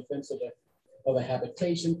force in defense of a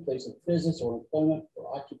habitation, place of business or employment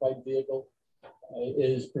or occupied vehicle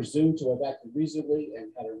is presumed to have acted reasonably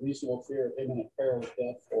and had a reasonable fear of imminent peril of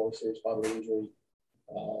death or serious bodily injury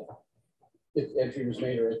if entry was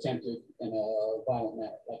made or attempted in a violent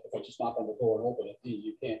manner. Like if I just knock on the door and open it,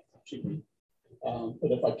 you can't shoot me.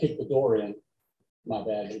 But if I kick the door in, my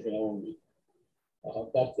bad, you're going to own me.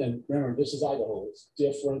 And remember, this is Idaho. It's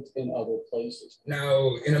different in other places.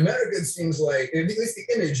 Now, in America, it seems like, at least the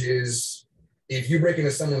image is, if you break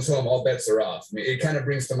into someone's home, all bets are off. I mean, it kind of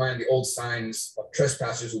brings to mind the old signs of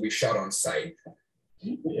trespassers will be shot on sight.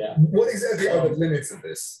 Yeah. What exactly are the limits of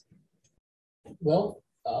this? Well,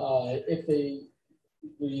 if the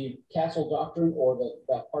castle doctrine or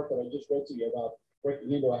that part that I just read to you about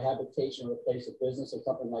breaking into a habitation or a place of business or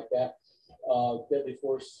something like that, deadly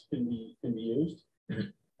force can be used,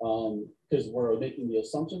 because we're making the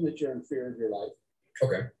assumption that you're in fear of your life.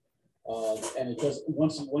 Okay. And it does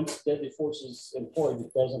once deadly force is employed,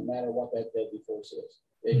 it doesn't matter what that deadly force is.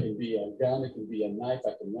 It can be a gun, it can be a knife.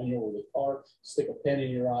 I can run you over the car, stick a pen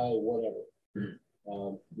in your eye, whatever.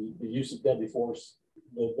 The use of deadly force,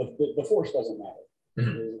 the force doesn't matter.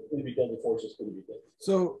 It's going to be deadly force. It's going to be deadly.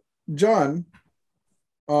 So, John,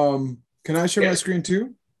 can I share my screen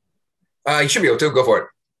too? You should be able to. Go for it.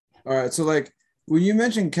 All right. So, like, when you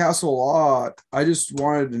mentioned castle law, I just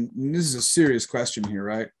wanted to, and this is a serious question here,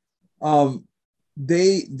 right?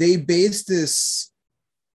 They based this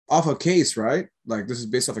off a case, right? Like, this is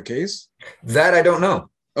based off a case? That I don't know.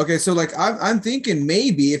 Okay, so like I'm thinking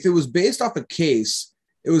maybe if it was based off a case,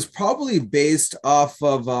 it was probably based off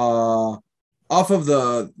of the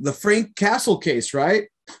Frank Castle case, right?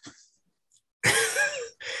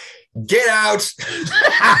 Get out.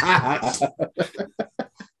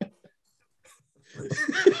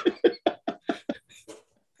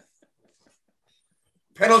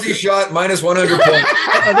 Penalty shot minus 100 points.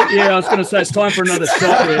 I was going to say it's time for another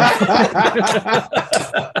shot there.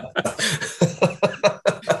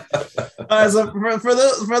 So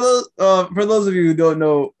for those of you who don't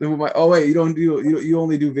know, you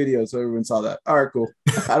only do videos, so everyone saw that. All right, cool.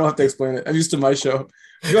 I don't have to explain it. I'm used to my show.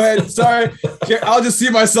 Go ahead. Sorry, I'll just see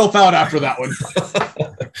myself out after that one.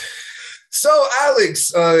 So,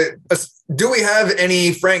 Alex, do we have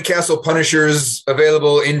any Frank Castle punishers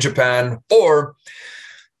available in Japan, or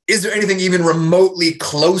is there anything even remotely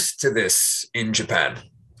close to this in Japan?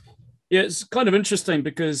 Yeah, it's kind of interesting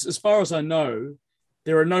because as far as I know,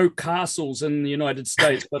 there are no castles in the United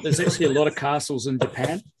States, but there's actually a lot of castles in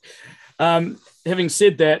Japan. Having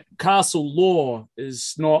said that, castle law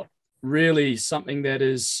is not really something that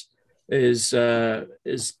is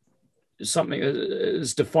something that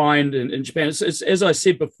is defined in Japan. It's as I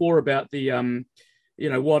said before about the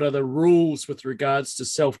what are the rules with regards to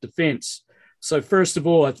self-defense. So first of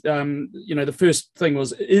all, the first thing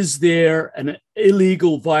was, is there an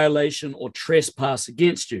illegal violation or trespass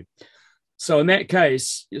against you? So in that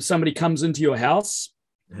case, if somebody comes into your house,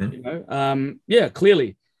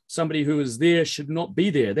 clearly somebody who is there should not be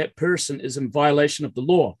there. That person is in violation of the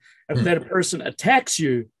law. If that person attacks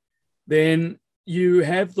you, then you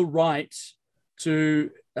have the right to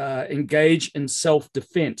engage in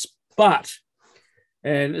self-defense. But,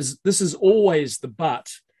 and this is always the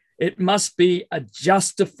but, it must be a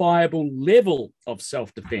justifiable level of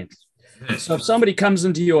self-defense. So if somebody comes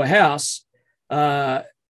into your house,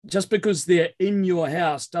 just because they're in your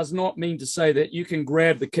house does not mean to say that you can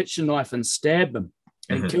grab the kitchen knife and stab them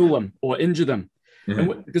and kill them or injure them.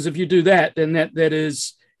 Because if you do that, then that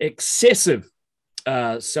is excessive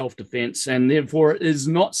self-defense, and therefore it is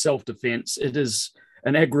not self-defense. It is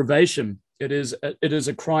an aggravation. It is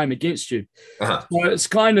a crime against you. So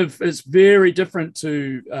it's very different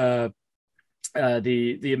to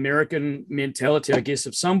the American mentality, I guess.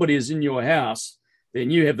 If somebody is in your house, then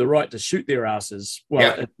you have the right to shoot their asses.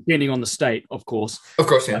 Well, depending on the state, of course. Of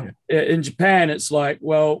course, yeah. In Japan, it's like,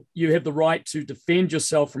 well, you have the right to defend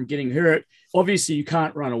yourself from getting hurt. Obviously, you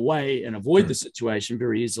can't run away and avoid the situation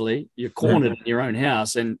very easily. You're cornered in your own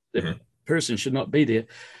house, and the person should not be there.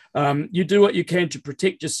 You do what you can to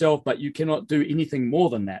protect yourself, but you cannot do anything more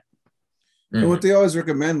than that. And what they always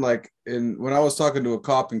recommend, like when I was talking to a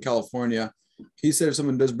cop in California, he said if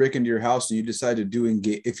someone does break into your house and you decide to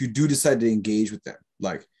engage, if you do decide to engage with them,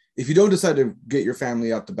 like if you don't decide to get your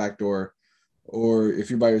family out the back door, or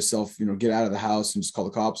if you're by yourself, get out of the house and just call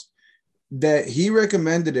the cops, that he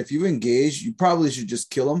recommended if you engage, you probably should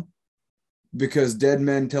just kill them, because dead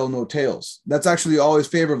men tell no tales. That's actually always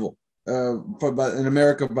favorable in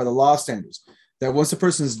America by the law standards, that once a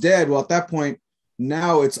person's dead, well, at that point,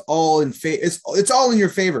 now it's all in it's all in your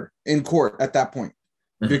favor in court at that point.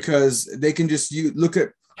 Because they can just look at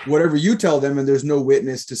whatever you tell them, and there's no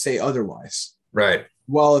witness to say otherwise. Right.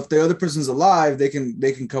 Well, if the other person's alive, they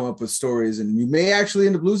can come up with stories, and you may actually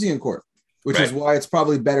end up losing in court, which is why it's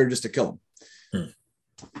probably better just to kill them.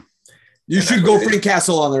 You should go Frank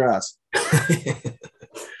Castle on their ass.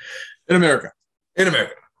 In America.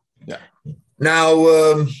 Yeah.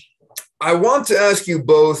 Now, I want to ask you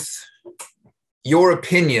both your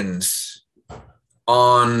opinions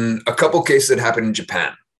on a couple cases that happened in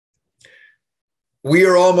Japan. We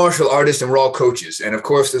are all martial artists and we're all coaches. And of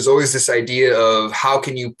course, there's always this idea of how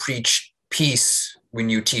can you preach peace when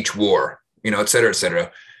you teach war, et cetera, et cetera.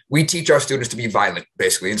 We teach our students to be violent,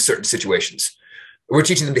 basically, in certain situations. We're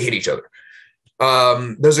teaching them to hit each other.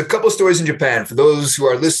 There's a couple stories in Japan. For those who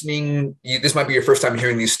are listening, this might be your first time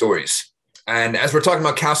hearing these stories. And as we're talking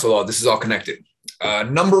about castle law, this is all connected.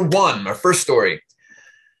 Number one, our first story.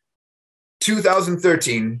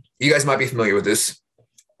 2013, you guys might be familiar with this.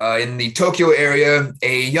 In the Tokyo area,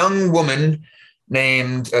 a young woman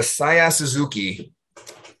named Saya Suzuki,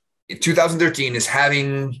 in 2013, is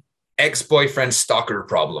having ex-boyfriend stalker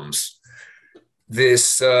problems.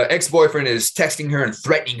 This ex-boyfriend is texting her and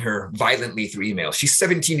threatening her violently through email. She's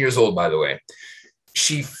 17 years old, by the way.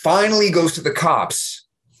 She finally goes to the cops,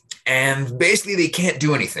 and basically they can't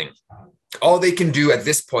do anything. All they can do at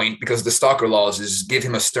this point, because of the stalker laws, is give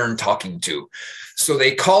him a stern talking to. So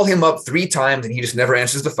they call him up 3 times and he just never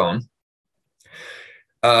answers the phone.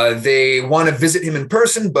 They want to visit him in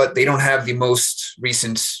person, but they don't have the most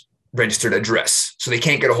recent registered address, so they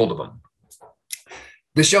can't get a hold of him.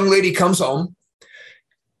 This young lady comes home.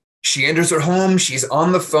 She enters her home. She's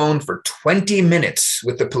on the phone for 20 minutes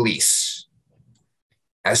with the police.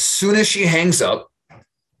 As soon as she hangs up,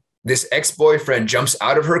 this ex-boyfriend jumps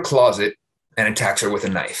out of her closet and attacks her with a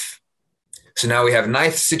knife. So now we have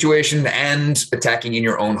knife situation and attacking in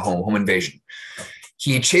your own home invasion.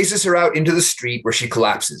 He chases her out into the street where she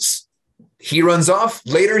collapses. He runs off.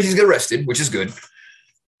 Later, he's arrested, which is good.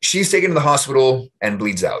 She's taken to the hospital and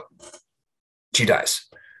bleeds out. She dies.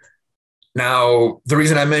 Now, the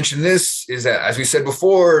reason I mention this is that, as we said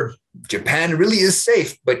before, Japan really is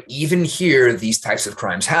safe, but even here, these types of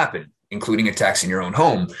crimes happen, including attacks in your own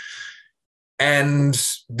home. And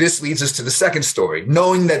this leads us to the second story,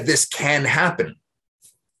 knowing that this can happen.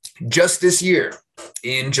 Just this year,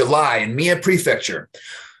 in July, in Mie Prefecture,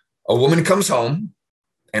 a woman comes home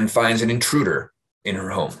and finds an intruder in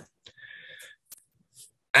her home.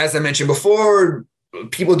 As I mentioned before,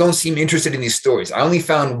 people don't seem interested in these stories. I only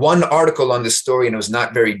found one article on this story, and it was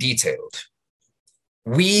not very detailed.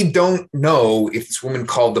 We don't know if this woman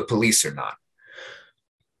called the police or not.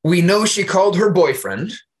 We know she called her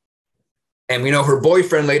boyfriend, and we know her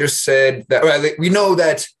boyfriend later said that, we know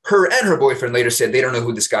that her and her boyfriend later said they don't know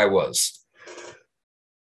who this guy was.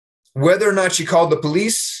 Whether or not she called the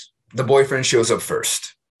police, the boyfriend shows up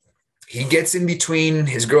first. He gets in between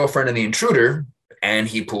his girlfriend and the intruder, and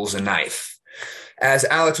he pulls a knife. As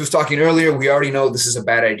Alex was talking earlier, we already know this is a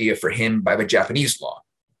bad idea for him by the Japanese law.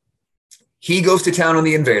 He goes to town on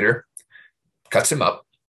the invader, cuts him up.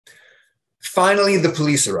 Finally, the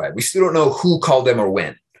police arrive. We still don't know who called them or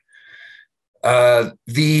when.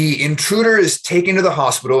 The intruder is taken to the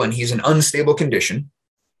hospital and he's in unstable condition.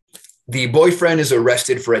 The boyfriend is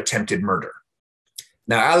arrested for attempted murder.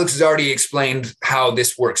 Now, Alex has already explained how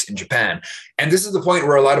this works in Japan. And this is the point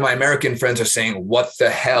where a lot of my American friends are saying, what the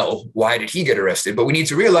hell? Why did he get arrested? But we need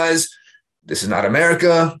to realize this is not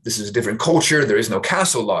America. This is a different culture. There is no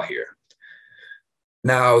castle law here.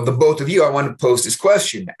 Now, the both of you, I want to pose this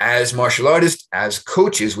question. As martial artists, as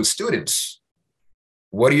coaches with students,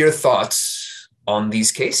 what are your thoughts on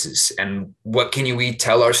these cases? And what can we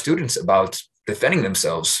tell our students about defending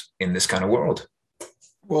themselves in this kind of world?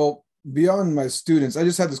 Well, beyond my students, I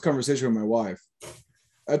just had this conversation with my wife.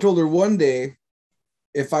 I told her one day,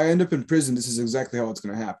 if I end up in prison, this is exactly how it's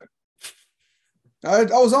going to happen. I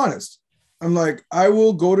was honest. I'm like, I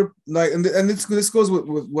will go to, like, and this goes with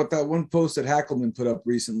what that one post that Hackelman put up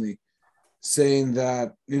recently, saying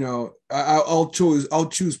that, you know, I'll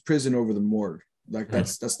choose prison over the morgue. Like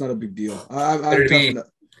that's not a big deal. The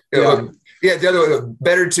other way,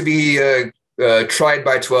 better to be tried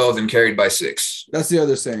by 12 than carried by 6. That's the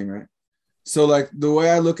other saying, right? So, like, the way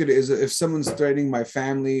I look at it is, if someone's threatening my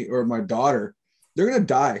family or my daughter, they're gonna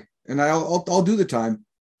die, and I'll do the time,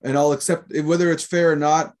 and I'll accept it, whether it's fair or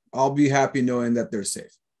not. I'll be happy knowing that they're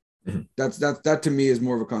safe. Mm-hmm. That to me is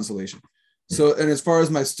more of a consolation. Mm-hmm. So, and as far as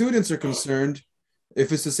my students are concerned,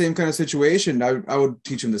 if it's the same kind of situation, I would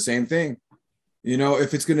teach them the same thing. You know,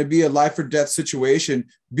 if it's going to be a life or death situation,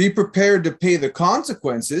 be prepared to pay the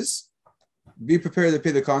consequences. Be prepared to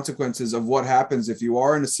pay the consequences of what happens if you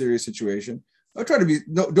are in a serious situation.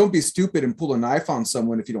 Don't be stupid and pull a knife on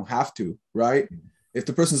someone if you don't have to, right? If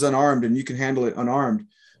the person's unarmed and you can handle it unarmed.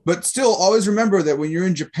 But still, always remember that when you're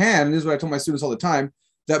in Japan, and this is what I tell my students all the time,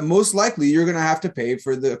 that most likely you're going to have to pay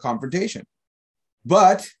for the confrontation.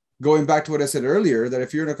 But going back to what I said earlier, that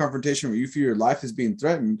if you're in a confrontation where you feel your life is being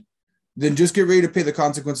threatened, then just get ready to pay the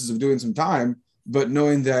consequences of doing some time, but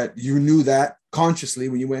knowing that you knew that consciously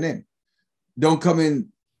when you went in. Don't come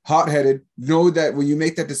in hot-headed. Know that when you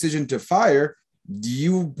make that decision to fire,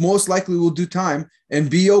 you most likely will do time, and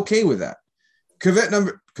be okay with that.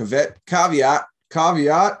 Caveat.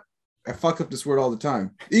 I fuck up this word all the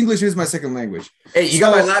time. English is my second language. Hey, you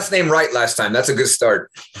got my last name right last time. That's a good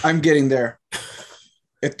start. I'm getting there.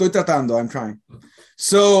 Estoy tratando. I'm trying.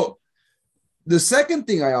 So the second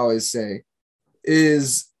thing I always say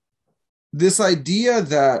is this idea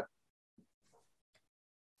that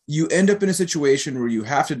you end up in a situation where you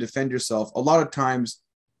have to defend yourself. A lot of times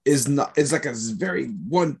is like a very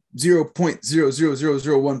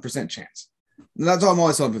 0.00001% chance. And that's all I'm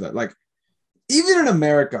always telling people that. Like, even in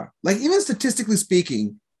America, like even statistically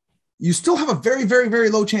speaking, you still have a very, very, very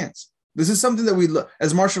low chance. This is something that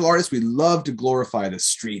as martial artists, we love to glorify the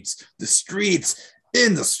streets.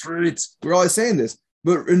 We're always saying this,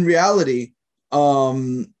 but in reality,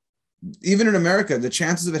 even in America, the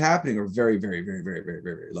chances of it happening are very, very, very, very, very,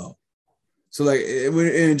 very, very low. So like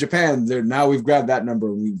in Japan, now we've grabbed that number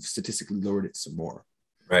and we've statistically lowered it some more.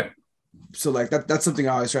 Right. So like that's something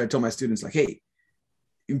I always try to tell my students, like, hey,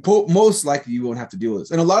 most likely you won't have to deal with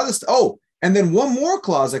this. And a lot of this, and then one more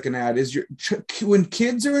clause I can add is when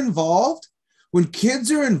kids are involved,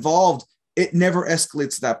 it never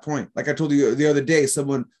escalates to that point. Like I told you the other day,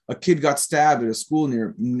 a kid got stabbed at a school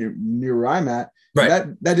near where I'm at. Right.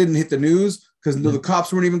 That didn't hit the news because the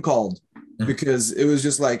cops weren't even called, because it was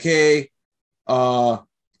just like, hey, can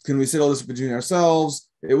we settle this between ourselves?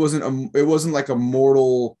 It wasn't like a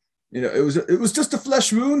mortal, it was just a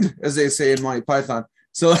flesh wound, as they say in Monty Python.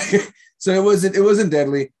 So it wasn't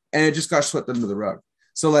deadly, and it just got swept under the rug.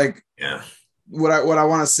 So like, yeah. What I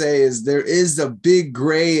want to say is there is a big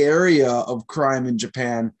gray area of crime in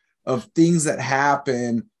Japan, of things that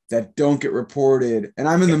happen that don't get reported. And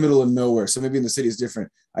I'm in the middle of nowhere, so maybe in the city is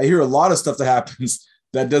different. I hear a lot of stuff that happens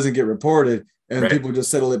that doesn't get reported, and people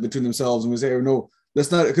just settle it between themselves. And we say, oh, no,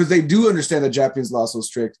 that's not, because they do understand that Japanese law is so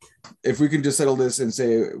strict. If we can just settle this and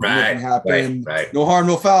say nothing happened, no harm,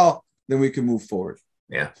 no foul, then we can move forward.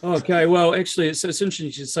 Yeah. Okay. Well, actually, it's interesting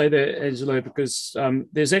you should say that, Angelo, because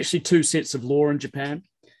there's actually two sets of law in Japan.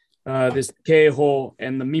 There's the keiho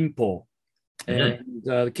and the minpo. And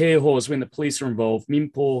the keiho is when the police are involved.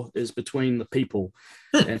 Minpo is between the people.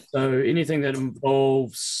 And so anything that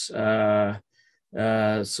involves what can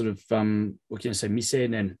I say,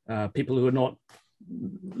 miseinen, people who are not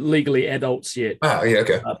legally adults yet. Oh, yeah,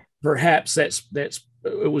 okay. Perhaps that's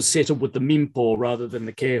it was settled with the minpo rather than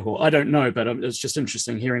the keiho. I don't know, but it's just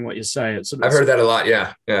interesting hearing what you say. I've heard that a lot.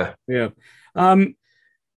 Yeah.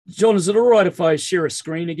 John, is it all right if I share a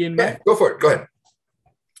screen again, mate? Yeah, go for it. Go ahead.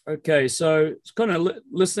 Okay, so it's kind of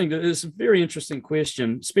listening to this, a very interesting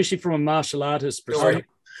question, especially from a martial artist perspective.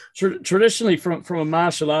 Traditionally, from a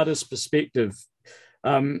martial artist perspective,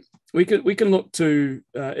 we can look to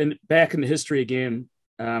back in the history again,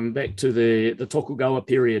 back to the Tokugawa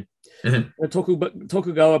period. Mm-hmm. The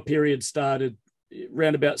Tokugawa period started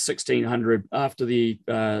around about 1600 after the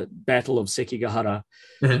Battle of Sekigahara.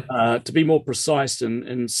 Mm-hmm. To be more precise, in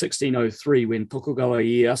 1603, when Tokugawa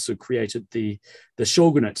Ieyasu created the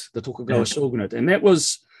shogunate, the Tokugawa shogunate, and that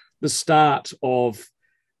was the start of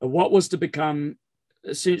what was to become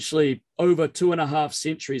essentially over 2.5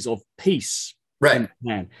 centuries of peace. Right.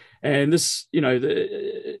 And this,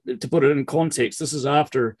 to put it in context, this is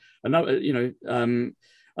after another,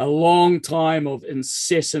 a long time of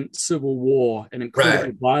incessant civil war and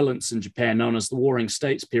incredible violence in Japan, known as the Warring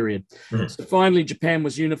States period. Mm-hmm. So finally, Japan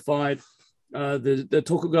was unified. The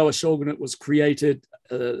Tokugawa shogunate was created.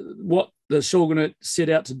 What the shogunate set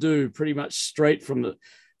out to do, pretty much straight from the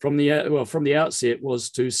outset, was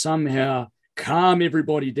to somehow calm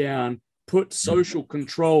everybody down, put social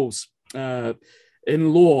controls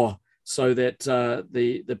in law, so that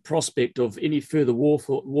the prospect of any further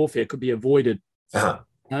warfare could be avoided. Uh-huh.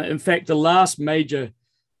 In fact, the last major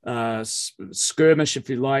skirmish, if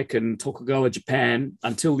you like, in Tokugawa, Japan,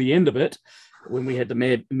 until the end of it, when we had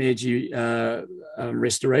the Meiji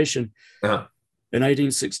restoration in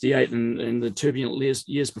 1868 and the turbulent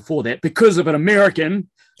years before that, because of an American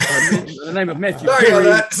the name of Matthew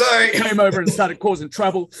Perry, came over and started causing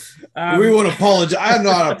trouble. We want to apologize. I'm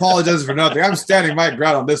not apologizing for nothing. I'm standing my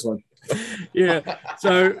ground on this one. Yeah.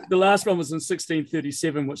 So the last one was in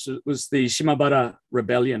 1637, which was the Shimabara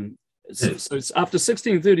Rebellion. So it's after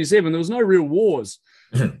 1637, there was no real wars.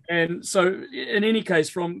 And so in any case,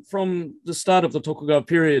 from the start of the Tokugawa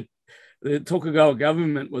period, the Tokugawa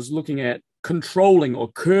government was looking at controlling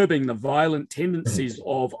or curbing the violent tendencies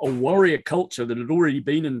of a warrior culture that had already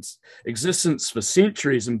been in existence for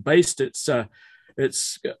centuries and based its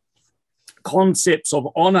concepts of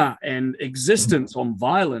honor and existence on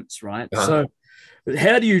violence, right? So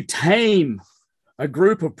how do you tame a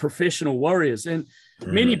group of professional warriors? And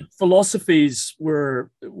many philosophies were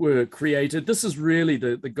created. This is really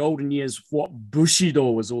the golden years of what Bushido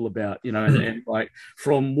was all about, and like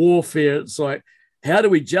from warfare, it's like, how do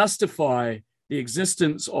we justify the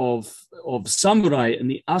existence of samurai in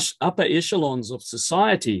the upper echelons of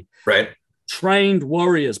society? Right. Trained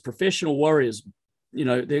warriors, professional warriors,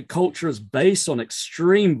 their culture is based on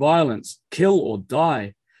extreme violence, kill or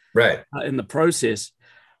die. Right. In the process.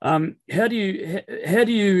 How do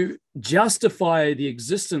you justify the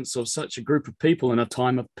existence of such a group of people in a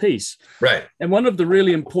time of peace? Right. And one of the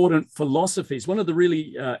really important philosophies, one of the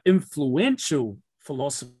really influential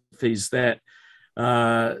philosophies that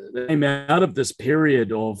came out of this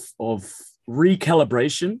period of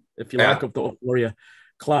recalibration, if you like, of the warrior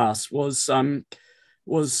class was in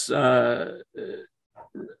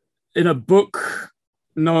a book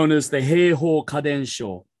known as the Hojlo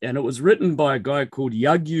Kadensho, and it was written by a guy called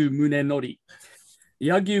Yagyu Munenori.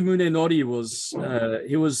 Yagyu Munenori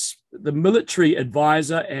was the military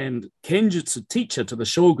advisor and kenjutsu teacher to the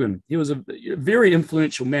shogun. He was a very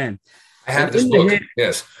influential man. I have this book.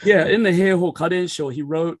 Yes. Yeah, in the Hojlo Kadensho, he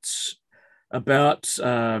wrote about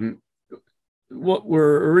what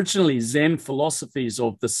were originally Zen philosophies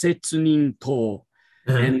of the Setsunin To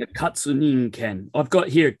and the Katsunin Ken. I've got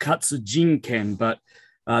here Katsujin Ken, but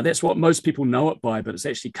that's what most people know it by, but it's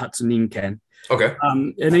actually Katsunin Ken. Okay.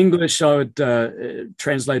 In English, I would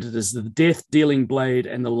translate it as the death-dealing blade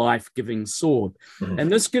and the life-giving sword. And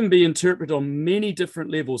this can be interpreted on many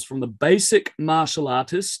different levels, from the basic martial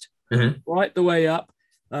artist right the way up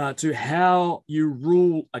to how you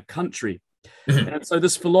rule a country. And so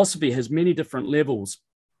this philosophy has many different levels.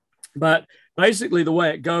 But basically the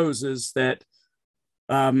way it goes is that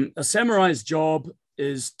a samurai's job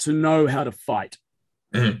is to know how to fight.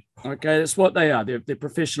 Okay, that's what they are. They're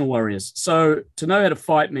professional warriors. So to know how to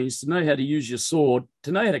fight means to know how to use your sword,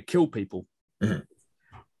 to know how to kill people.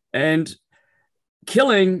 And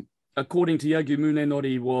killing, according to Yagyu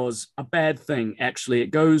Munenori, was a bad thing, actually.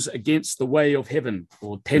 It goes against the way of heaven,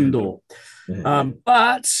 or Tendo.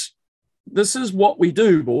 But this is what we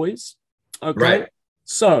do, boys. Okay, right.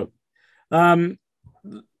 So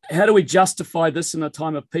how do we justify this in a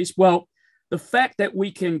time of peace? Well, the fact that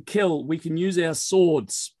we can kill, we can use our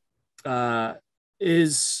swords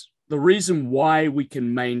is the reason why we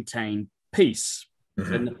can maintain peace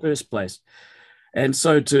in the first place. And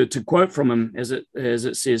so to quote from him, as it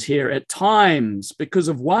says here, at times, because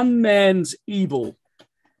of one man's evil,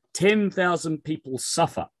 10,000 people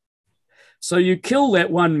suffer. So you kill that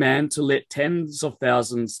one man to let tens of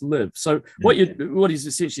thousands live. So what he's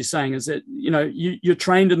essentially saying is that, you know, you're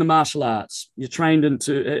trained in the martial arts. You're trained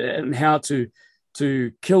in how to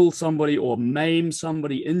kill somebody or maim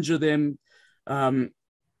somebody, injure them. And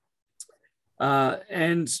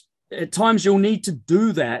at times you'll need to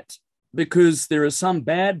do that because there is some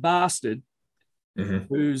bad bastard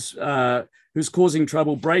who's causing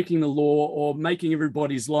trouble, breaking the law, or making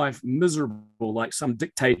everybody's life miserable, like some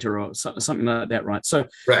dictator or something like that, right? So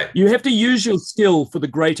you have to use your skill for the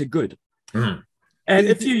greater good. And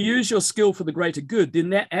if you use your skill for the greater good, then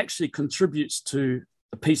that actually contributes to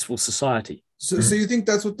a peaceful society. So you think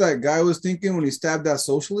that's what that guy was thinking when he stabbed that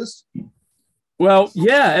socialist? Well,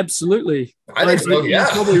 yeah, absolutely. I think so, yeah.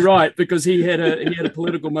 He's probably right, because he had a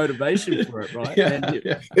political motivation for it, right?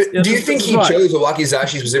 Do you think he chose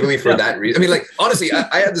Wakizashi specifically for that reason? I mean, like, honestly,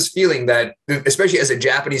 I had this feeling that, especially as a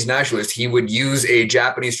Japanese nationalist, he would use a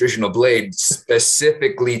Japanese traditional blade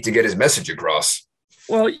specifically to get his message across.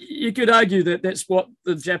 Well, you could argue that that's what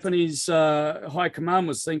the Japanese high command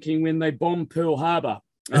was thinking when they bombed Pearl Harbor.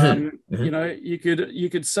 You know, you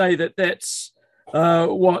could say that that's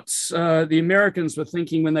what the Americans were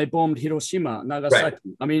thinking when they bombed Hiroshima, Nagasaki.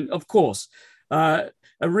 I mean, of course, a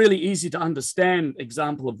really easy to understand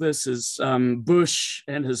example of this is Bush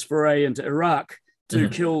and his foray into Iraq to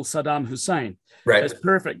kill Saddam Hussein. It's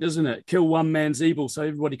perfect, isn't it? Kill one man's evil so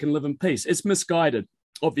everybody can live in peace. It's misguided,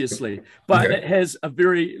 obviously, but it has a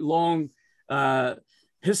very long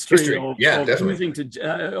history of using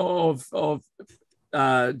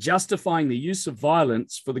justifying the use of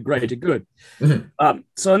violence for the greater good.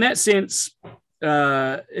 So in that sense,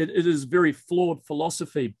 it is very flawed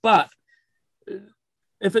philosophy. But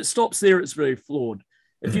if it stops there, it's very flawed.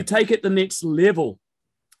 If you take it the next level,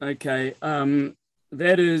 okay,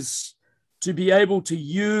 that is to be able to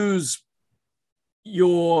use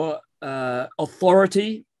your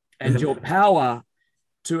authority and your power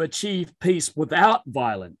to achieve peace without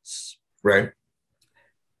violence.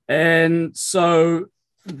 And so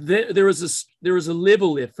there is a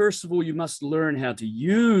level there. First of all, you must learn how to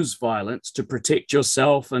use violence to protect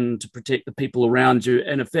yourself and to protect the people around you.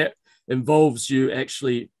 And if that involves you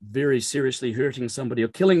actually very seriously hurting somebody or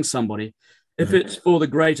killing somebody, if it's for the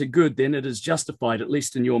greater good, then it is justified, at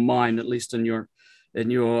least in your mind, at least in the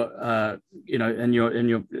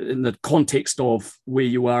context of where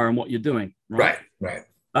you are and what you're doing.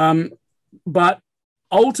 But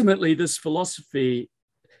ultimately, this philosophy,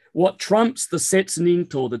 what trumps the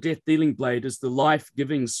Setsuninto, the death-dealing blade, is the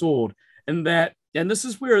life-giving sword. And this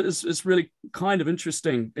is where it's really kind of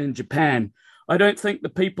interesting in Japan. I don't think the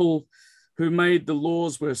people who made the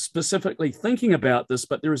laws were specifically thinking about this,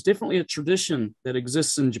 but there is definitely a tradition that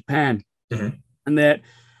exists in Japan, and that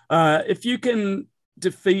if you can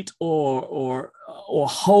defeat or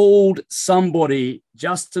hold somebody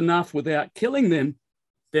just enough without killing them,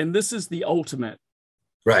 then this is the ultimate.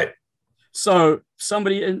 Right. So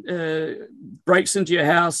somebody breaks into your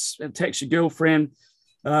house, attacks your girlfriend,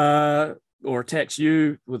 or attacks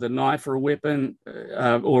you with a knife or a weapon,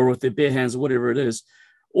 or with their bare hands or whatever it is.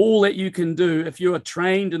 All that you can do, if you are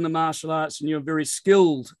trained in the martial arts and you're very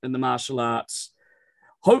skilled in the martial arts,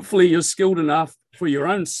 hopefully you're skilled enough for your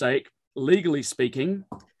own sake, legally speaking,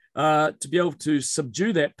 to be able to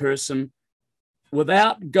subdue that person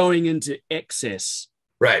without going into excess.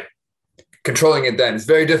 Right. Controlling it then is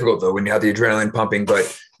very difficult, though, when you have the adrenaline pumping,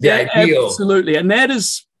 but the ideal. Absolutely. And that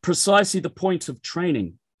is precisely the point of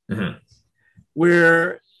training,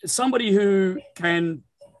 where somebody who can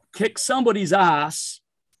kick somebody's ass,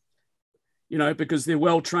 you know, because they're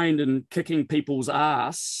well trained in kicking people's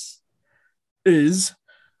ass, is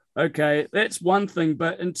okay. That's one thing.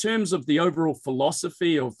 But in terms of the overall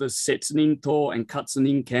philosophy of the Setsunin-to and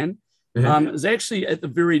Katsunin-kan, is actually at the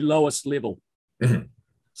very lowest level.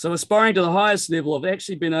 So aspiring to the highest level of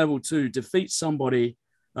actually being able to defeat somebody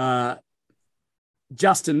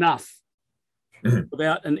just enough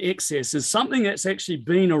without an excess is something that's actually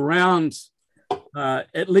been around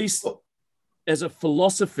at least as a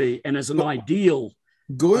philosophy and as an ideal.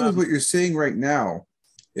 Going with what you're saying right now,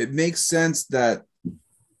 it makes sense that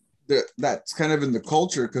that's kind of in the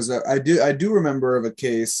culture, because I do remember of a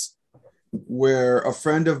case where a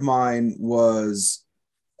friend of mine was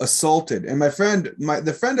assaulted, and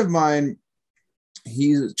the friend of mine,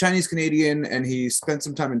 he's Chinese Canadian, and he spent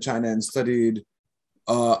some time in China and studied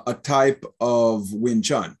a type of Wing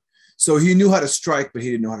Chun. So he knew how to strike, but he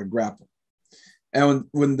didn't know how to grapple. And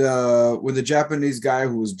when the Japanese guy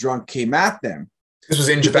who was drunk came at them, this was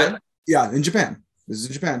in Japan. Yeah, in Japan. This is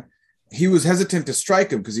in Japan. He was hesitant to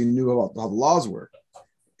strike him because he knew about how the laws work,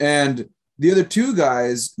 and the other two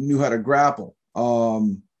guys knew how to grapple.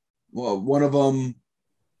 Well, one of them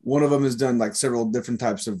has done like several different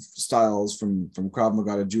types of styles from Krav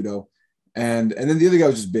Maga to judo, and then the other guy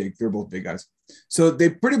was just big. They're both big guys, so they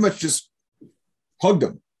pretty much just hugged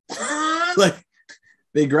him. Like,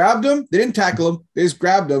 they grabbed him. They didn't tackle him. They just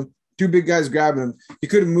grabbed him. Two big guys grabbing him. He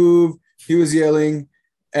couldn't move. He was yelling.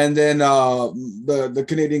 And then the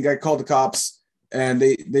Canadian guy called the cops, and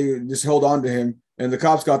they just held on to him. And the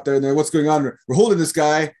cops got there, and they're, what's going on? We're holding this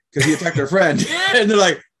guy because he attacked our friend. And they're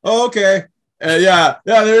like, oh, okay. Yeah.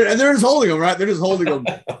 They're just holding him, right? They're just holding him.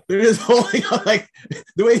 They're just holding him. Like,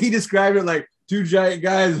 the way he described it, like two giant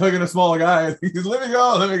guys hugging a small guy. He's, let me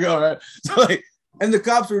go, right? So, like, and the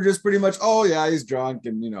cops were just pretty much, oh yeah, he's drunk,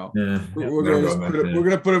 and we're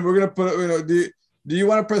gonna put him. You know, do you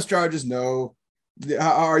want to press charges? No.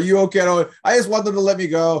 Are you okay? I just want them to let me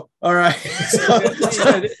go. All right. That's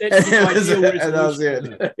the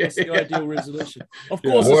ideal resolution. Of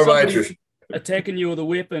course, if somebody's attacking you with a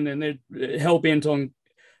weapon and they're hell bent on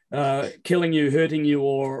killing you, hurting you,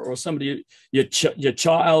 or somebody, your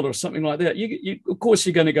child or something like that, you of course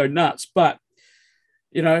you're going to go nuts. But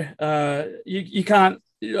you can't.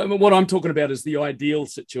 I mean, what I'm talking about is the ideal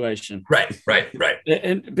situation. Right.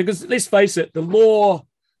 And because let's face it, the law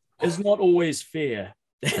is not always fair.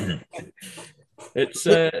 It's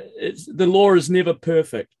the law is never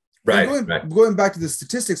perfect. Right. Going back to the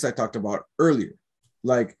statistics I talked about earlier,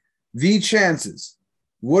 like the chances.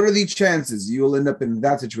 What are the chances you'll end up in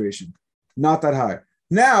that situation? Not that high.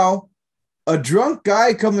 Now, a drunk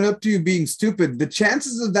guy coming up to you being stupid, the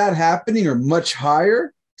chances of that happening are much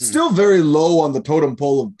higher. Still very low on the totem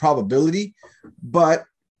pole of probability, but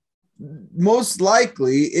most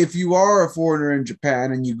likely, if you are a foreigner in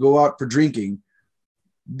Japan and you go out for drinking,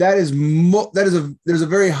 there's a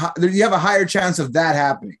very high, you have a higher chance of that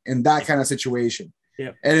happening in that kind of situation.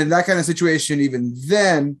 Yeah. And in that kind of situation, even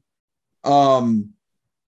then,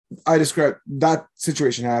 I described that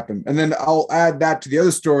situation happened. And then I'll add that to the other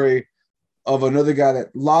story of another guy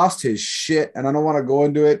that lost his shit. And I don't want to go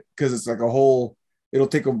into it because it's like it'll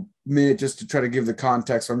take a minute just to try to give the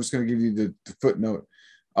context. So I'm just going to give you the footnote.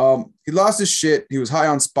 He lost his shit. He was high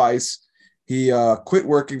on spice. He quit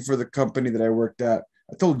working for the company that I worked at.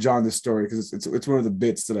 I told John this story because it's one of the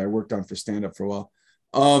bits that I worked on for stand-up for a while.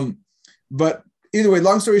 But either way,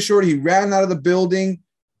 long story short, he ran out of the building,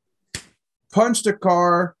 punched a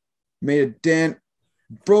car, made a dent,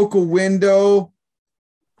 broke a window,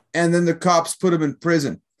 and then the cops put him in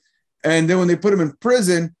prison. And then when they put him in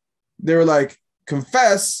prison, they were like,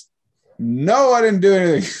 confess. No, I didn't do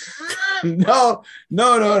anything. No,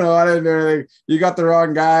 I didn't do anything. You got the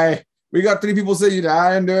wrong guy. We got 3 people saying,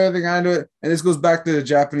 I didn't do anything, I didn't do it. And this goes back to the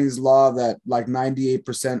Japanese law that like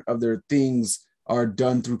 98% of their things are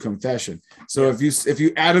done through confession. So if you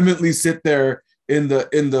adamantly sit there in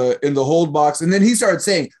the hold box, and then he started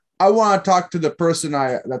saying, I want to talk to the person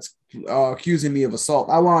that's accusing me of assault.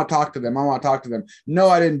 I want to talk to them. No,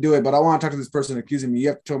 I didn't do it, but I want to talk to this person accusing me. You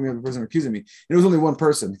have to tell me the person accusing me. And it was only one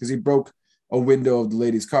person because he broke a window of the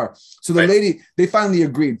lady's car. So the lady, they finally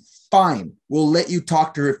agreed. Fine, we'll let you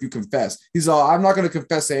talk to her if you confess. He's all, I'm not going to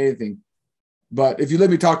confess to anything, but if you let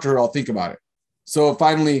me talk to her, I'll think about it. So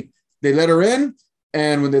finally, they let her in.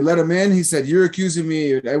 And when they let him in, he said, you're accusing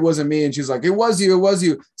me. It wasn't me. And she's like, it was you.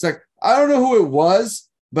 It's like, I don't know who it was,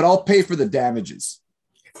 but I'll pay for the damages.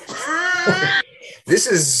 This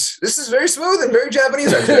is very smooth and very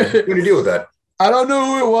Japanese. Actually, I'm going to deal with that. I don't know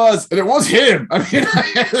who it was, and it was him. I mean,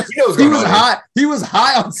 he was hot. He was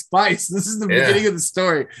high on spice. This is the beginning of the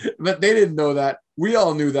story, but they didn't know that. We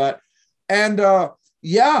all knew that, and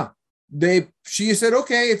she said,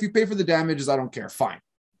 "Okay, if you pay for the damages, I don't care. Fine."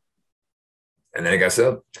 And then it got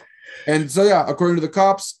settled. And so, according to the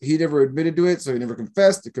cops, he never admitted to it, so he never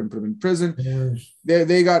confessed. They couldn't put him in prison. Yeah.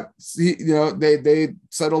 They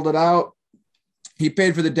settled it out. He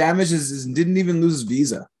paid for the damages and didn't even lose his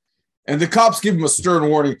visa. And the cops give him a stern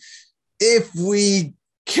warning. If we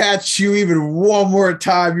catch you even one more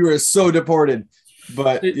time, you are so deported.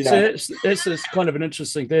 But this is kind of an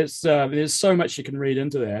interesting. There's so much you can read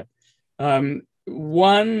into that.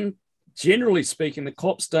 One, generally speaking, the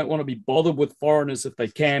cops don't want to be bothered with foreigners if they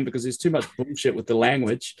can because there's too much bullshit with the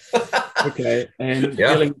language. Okay, and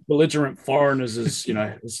dealing with belligerent foreigners is,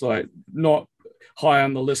 it's like not high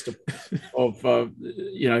on the list of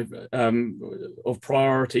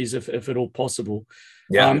priorities if at all possible.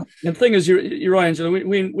 And the thing is, you're right, Angelo.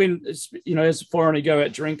 When as a foreigner you go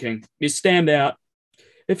out drinking, you stand out.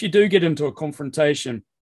 If you do get into a confrontation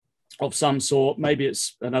of some sort, maybe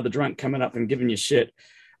it's another drunk coming up and giving you shit.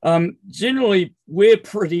 Generally, we're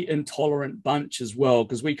pretty intolerant bunch as well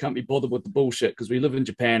because we can't be bothered with the bullshit because we live in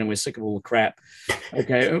Japan and we're sick of all the crap.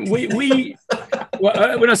 Okay,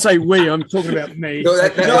 well, when I say we, I'm talking about me. No.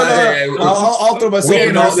 I'll throw myself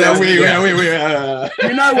in there.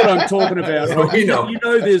 You know what I'm talking about. Right? You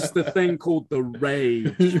know, there's the thing called the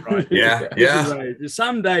rage, right? Yeah.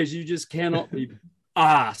 Some days you just cannot be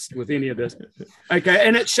asked with any of this. Okay,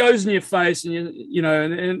 and it shows in your face, and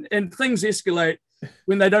and things escalate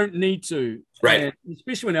when they don't need to, right? And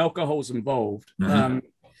especially when alcohol's involved.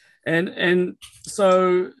 And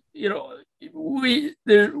so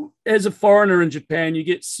as a foreigner in Japan, you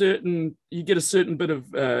get a certain bit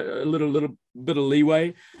of a little bit of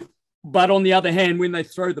leeway, but on the other hand, when they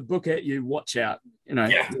throw the book at you, watch out.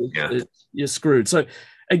 You're screwed. So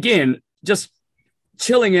again, just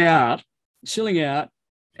chilling out,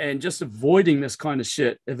 and just avoiding this kind of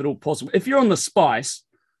shit if at all possible. If you're on the spice.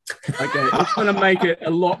 Okay, it's going to make it a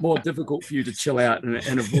lot more difficult for you to chill out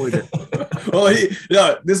and avoid it. Well,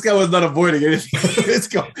 this guy was not avoiding it.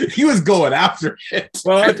 He was going after it.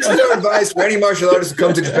 Well, there's no advice for any martial artist who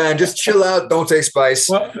comes to Japan. Just chill out. Don't take spice.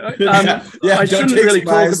 Well, I shouldn't really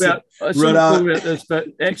talk about this, but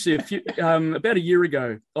actually, about a year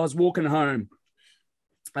ago, I was walking home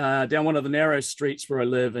down one of the narrow streets where I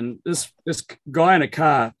live, and this guy in a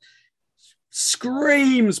car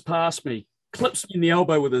screams past me. Clips me in the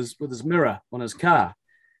elbow with his mirror on his car.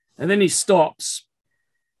 And then he stops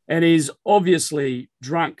and he's obviously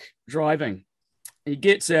drunk driving. He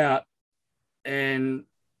gets out and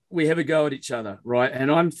we have a go at each other, right?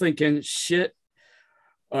 And I'm thinking, shit,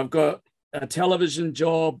 I've got a television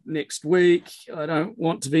job next week. I don't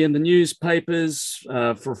want to be in the newspapers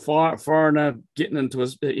for a foreigner getting into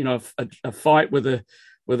a fight with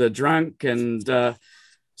a drunk. And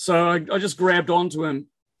so I just grabbed onto him.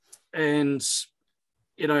 And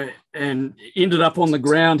ended up on the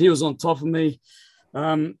ground. He was on top of me,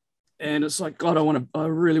 and it's like, God, I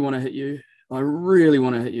really want to hit you.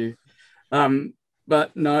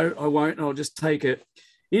 But no, I won't. I'll just take it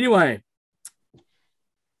anyway.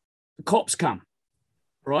 The cops come,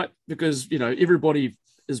 right? Because everybody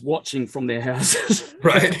is watching from their houses,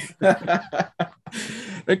 right?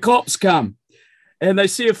 The cops come, and they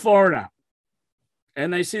see a foreigner.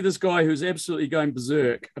 And they see this guy who's absolutely going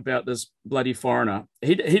berserk about this bloody foreigner.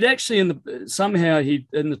 He'd actually in the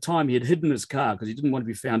time he had hidden his car because he didn't want to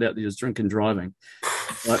be found out that he was drinking driving.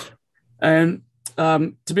 Right? And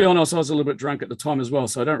to be honest, I was a little bit drunk at the time as well,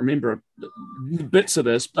 so I don't remember bits of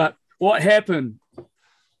this. But what happened?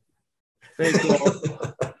 Thank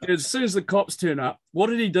God. As soon as the cops turn up, what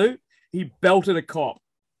did he do? He belted a cop.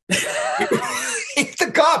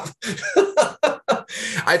 The cop.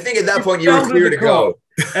 I think at that point you were clear to go.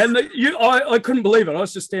 And I couldn't believe it. I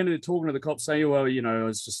was just standing there talking to the cop saying, well, you know,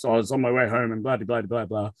 I was on my way home and blah, blah, blah,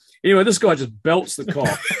 blah. Anyway, this guy just belts the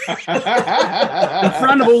cop in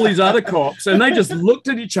front of all these other cops. And they just looked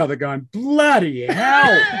at each other going, bloody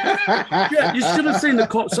hell. Yeah, you should have seen the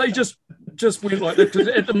cops. They just went like that. 'Cause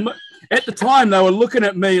at the time, they were looking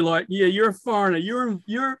at me like, yeah, you're a foreigner.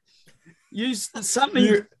 You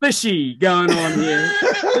something fishy going on here.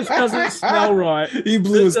 This doesn't smell right. He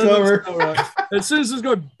blew his cover. Right. As soon as this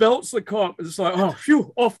guy belts the cop, it's like, oh,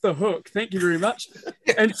 phew, off the hook. Thank you very much.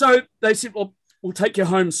 And so they said, well, we'll take you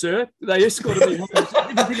home, sir. They escorted me home.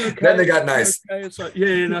 Okay? Then they got nice. Okay. It's like,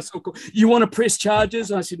 yeah, that's so cool. You want to press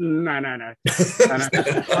charges? I said, no.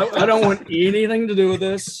 I don't want anything to do with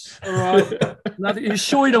this. All right. Nothing. You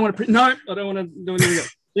sure you don't want to press? No, I don't want to do anything.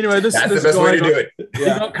 Anyway, that's the best way to do it. He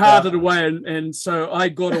got carted away, and so I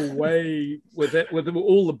got away with it, with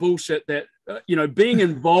all the bullshit that being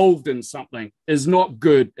involved in something is not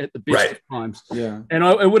good at the best of times. Yeah, and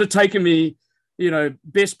it would have taken me,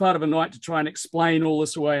 best part of a night to try and explain all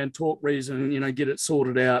this away and talk reason, and get it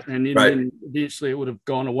sorted out, and then eventually it would have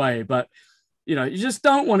gone away. But you just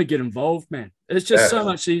don't want to get involved, man. It's just so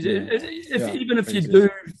much easier. Even if you do,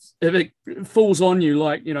 if it falls on you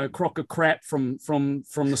like a crock of crap from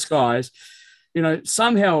the skies,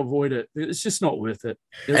 somehow avoid it. It's just not worth it.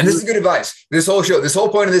 And this is good advice. This whole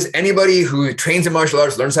point of this, anybody who trains in martial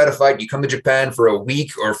arts, learns how to fight, you come to Japan for a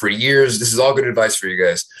week or for years, this is all good advice for you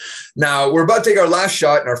guys. Now, we're about to take our last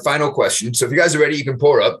shot and our final question. So if you guys are ready, you can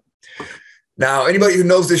pour up. Now, anybody who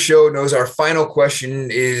knows this show knows our final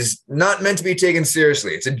question is not meant to be taken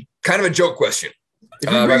seriously. It's a kind of a joke question.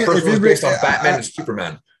 My first one was based on Batman and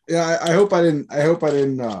Superman. Yeah, I hope I didn't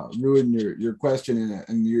ruin your question.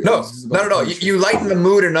 No, not at all. You lighten the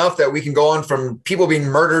mood enough that we can go on from people being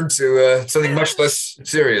murdered to something much less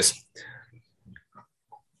serious.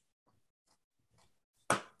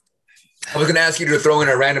 I was going to ask you to throw in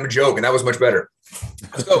a random joke, and that was much better.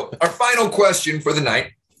 So, our final question for the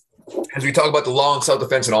night, as we talk about the law and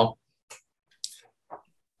self-defense and all,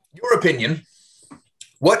 your opinion,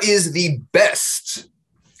 what is the best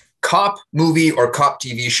cop movie or cop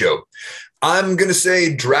TV show? I'm going to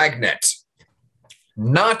say Dragnet.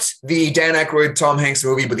 Not the Dan Aykroyd, Tom Hanks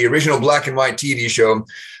movie, but the original black and white TV show.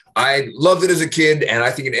 I loved it as a kid, and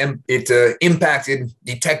I think it impacted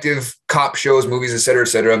detective cop shows, movies, et cetera,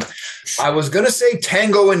 I was going to say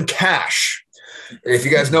Tango and Cash, if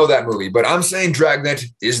you guys know that movie, but I'm saying Dragnet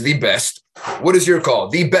is the best. What is your call?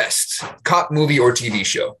 The best cop movie or TV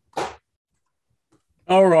show?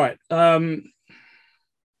 All right. I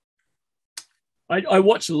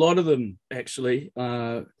watch a lot of them, actually,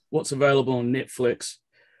 what's available on Netflix.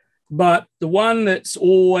 But the one that's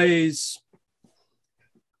always,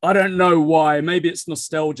 I don't know why, maybe it's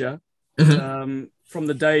nostalgia, from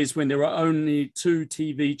the days when there were only 2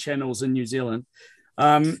 TV channels in New Zealand.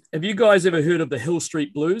 Have you guys ever heard of the Hill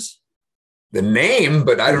Street Blues? The name,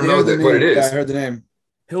 but I don't know what it is. Yeah, I heard the name.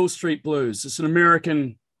 Hill Street Blues. It's an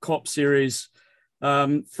American cop series.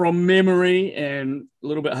 From memory and a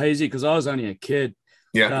little bit hazy because I was only a kid.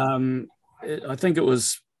 Yeah. I think it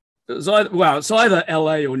was either, it's either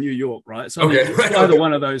LA or New York, right? So it's either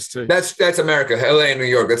one of those two. That's America, LA and New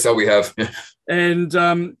York. That's all we have. And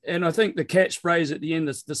I think the catchphrase at the end,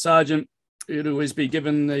 the sergeant would always be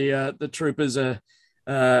giving the troopers a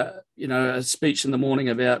speech in the morning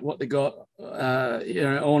about what they got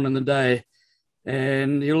on in the day,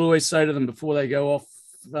 and he'll always say to them before they go off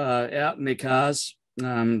out in their cars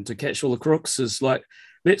to catch all the crooks is like,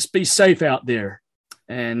 let's be safe out there.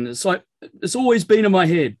 And it's like, it's always been in my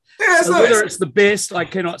head. Yeah, so whether it's the best, I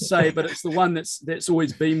cannot say, but it's the one that's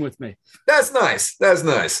always been with me. That's nice.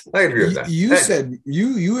 I agree with that. You said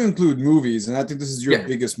you include movies, and I think this is your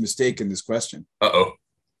biggest mistake in this question. Uh-oh.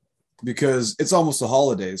 Because it's almost the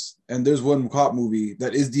holidays, and there's one cop movie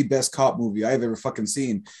that is the best cop movie I've ever fucking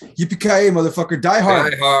seen. Yippee-ki-yay, motherfucker, Die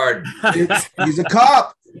Hard. Die Hard. He's a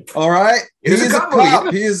cop, all right? He's a cop.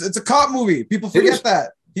 Movie. It's a cop movie. People forget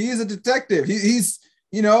that. He is a detective. He's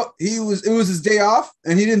it was his day off,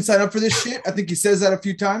 and he didn't sign up for this shit. I think he says that a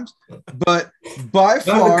few times. But by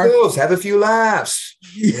far, have a few laughs.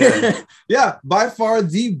 Yeah, by far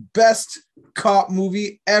the best cop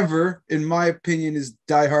movie ever, in my opinion, is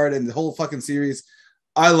Die Hard, and the whole fucking series.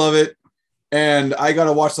 I love it, and I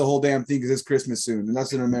gotta watch the whole damn thing because it's Christmas soon, and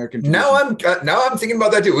that's an American tradition. Now I'm thinking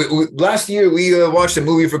about that too. Last year we watched a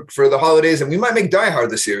movie for the holidays, and we might make Die Hard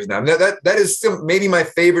this year. Now that is still maybe my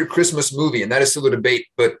favorite Christmas movie, and that is still a debate.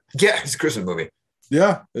 But yeah, it's a Christmas movie.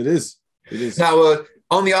 Yeah, it is. Now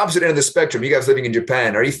on the opposite end of the spectrum, you guys living in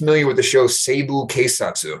Japan, are you familiar with the show Seibu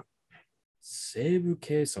Keisatsu? Seibu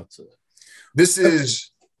Keisatsu. This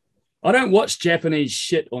is I don't watch Japanese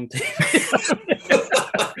shit on TV.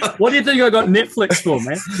 What do you think I got Netflix for,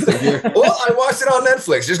 man? Well, I watched it on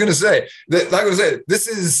Netflix. Just gonna say that, like I said, this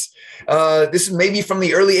is maybe from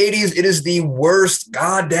the early 80s. It is the worst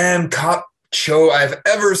goddamn cop show I've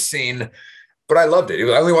ever seen. But I loved it.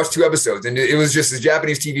 I only watched 2 episodes, and it was just a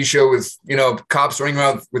Japanese TV show with, cops running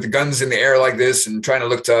around with the guns in the air like this and trying to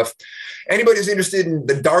look tough. Anybody who's interested in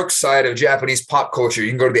the dark side of Japanese pop culture, you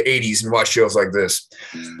can go to the 80s and watch shows like this.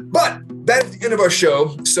 But that's the end of our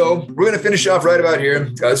show. So we're going to finish off right about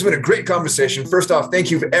here. This has been a great conversation. First off,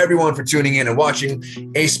 thank you for everyone for tuning in and watching.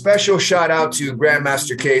 A special shout out to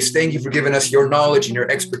Grandmaster Case. Thank you for giving us your knowledge and your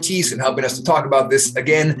expertise and helping us to talk about this.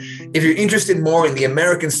 Again, if you're interested more in the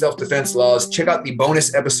American self-defense laws, check out the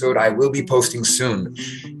bonus episode I will be posting soon.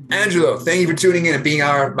 Angelo, thank you for tuning in and being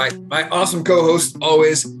my awesome co-host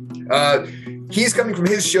always. He's coming from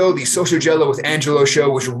his show, the Social Jello with Angelo show,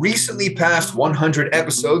 which recently passed 100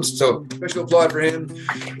 episodes. So special applaud for him.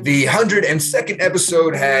 The 102nd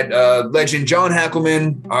episode had legend John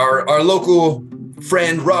Hackelman, our local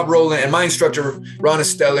friend Rob Rowland, and my instructor Ron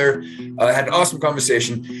Esteller. Had an awesome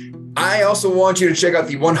conversation. I also want you to check out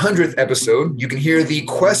the 100th episode. You can hear the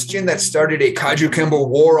question that started a Kajukenbo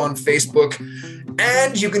war on Facebook,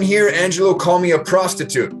 and you can hear Angelo call me a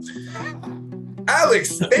prostitute.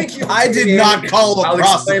 Alex, thank you. I did not call a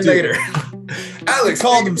prostitute. Later. Alex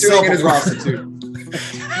called himself a prostitute.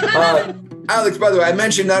 Alex, by the way, I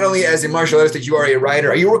mentioned not only as a martial artist that you are a writer.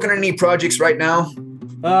 Are you working on any projects right now?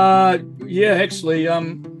 Yeah, actually.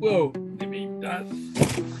 Well, let me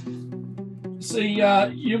see.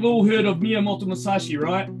 You've all heard of Miyamoto Musashi,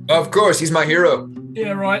 right? Of course, he's my hero.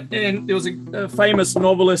 Yeah, right. And there was a famous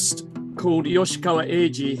novelist called Yoshikawa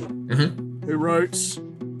Eiji who wrote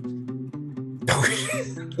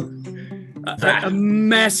a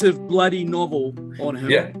massive bloody novel on him.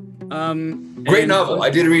 Yeah. Great novel. I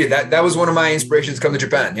did read it. That was one of my inspirations to come to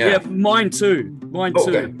Japan. Yeah. Yeah, mine too.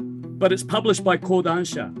 Okay. But it's published by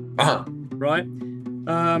Kodansha. Right?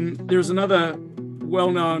 There's another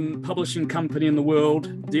well-known publishing company in the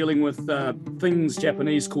world dealing with things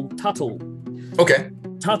Japanese called Tuttle. Okay.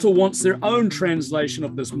 Tuttle wants their own translation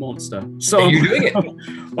of this monster. So you're doing it.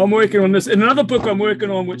 I'm working on this. And another book I'm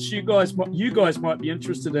working on, which you guys might be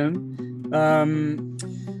interested in, coming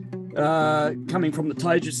from the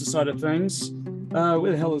Taijutsu side of things.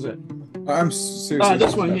 Where the hell is it? I'm seriously.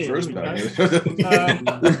 This one here. First Beyond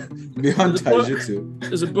Taijutsu.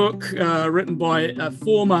 There's a book written by a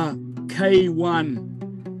former K1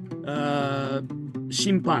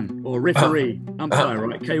 Shimpan or referee, umpire,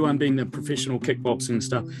 right? K1 being the professional kickboxing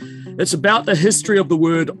stuff. It's about the history of the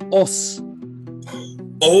word os.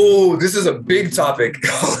 Oh, this is a big topic.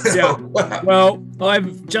 Yeah. Wow. Well,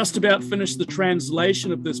 I've just about finished the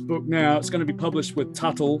translation of this book now. It's going to be published with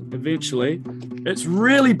Tuttle eventually. It's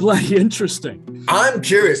really bloody interesting. I'm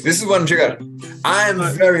curious. This is what I'm checking out. I'm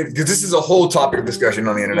very, because this is a whole topic of discussion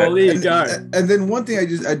on the internet. Well, there you go. And then one thing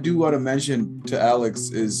I do want to mention to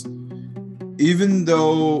Alex is, even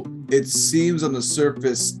though it seems on the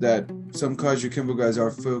surface that some Kajukenbo guys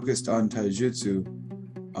are focused on Taijutsu,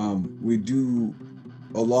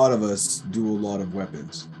 a lot of us do a lot of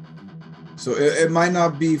weapons. So it might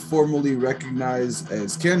not be formally recognized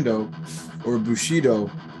as Kendo or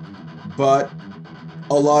Bushido, but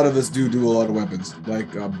a lot of us do a lot of weapons,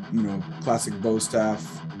 like classic bow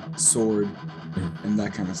staff, sword, and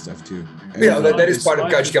that kind of stuff too. And that is part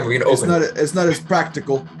of Kajukenbo being open. It's not as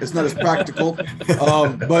practical.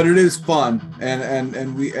 But it is fun, and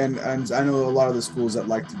I know a lot of the schools that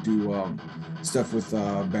like to do stuff with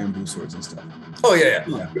bamboo swords and stuff. Oh yeah.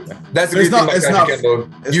 That's the good thing about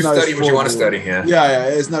Kajukenbo. You study what you want to study. Yeah.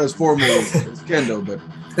 It's not as formal as Kendo, but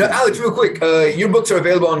now, Alex, real quick, your books are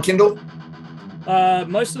available on Kindle.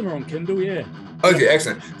 Most of them are on Kindle. Yeah. Okay,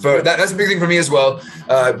 excellent. So that's a big thing for me as well.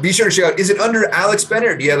 Be sure to check out. Is it under Alex Bennett,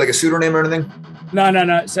 or do you have like a pseudonym or anything? No.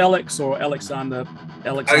 It's Alex or Alexander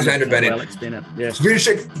Bennett. Alex Bennett. Yes.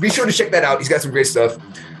 Be sure to check that out. He's got some great stuff.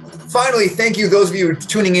 Finally, thank you, those of you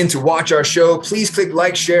tuning in to watch our show. Please click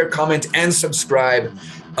like, share, comment, and subscribe.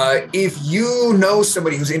 If you know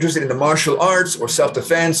somebody who's interested in the martial arts or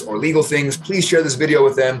self-defense or legal things, please share this video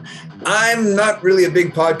with them. I'm not really a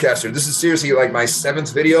big podcaster. This is seriously like my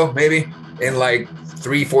 7th video, maybe, in like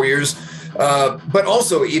 3-4 years. But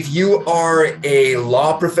also, if you are a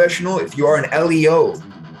law professional, if you are an LEO,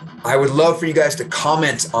 I would love for you guys to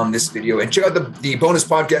comment on this video and check out the bonus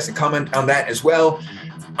podcast and comment on that as well.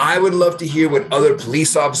 I would love to hear what other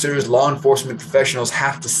police officers, law enforcement professionals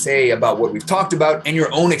have to say about what we've talked about and your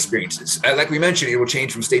own experiences. Like we mentioned, it will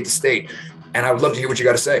change from state to state, and I would love to hear what you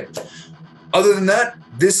got to say. Other than that,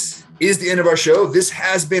 this is the end of our show. This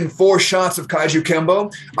has been 4 Shots of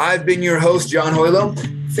Kajukenbo. I've been your host, John Hojlo.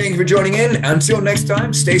 Thank you for joining in. Until next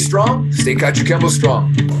time, stay strong, stay Kajukenbo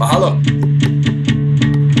strong. Mahalo.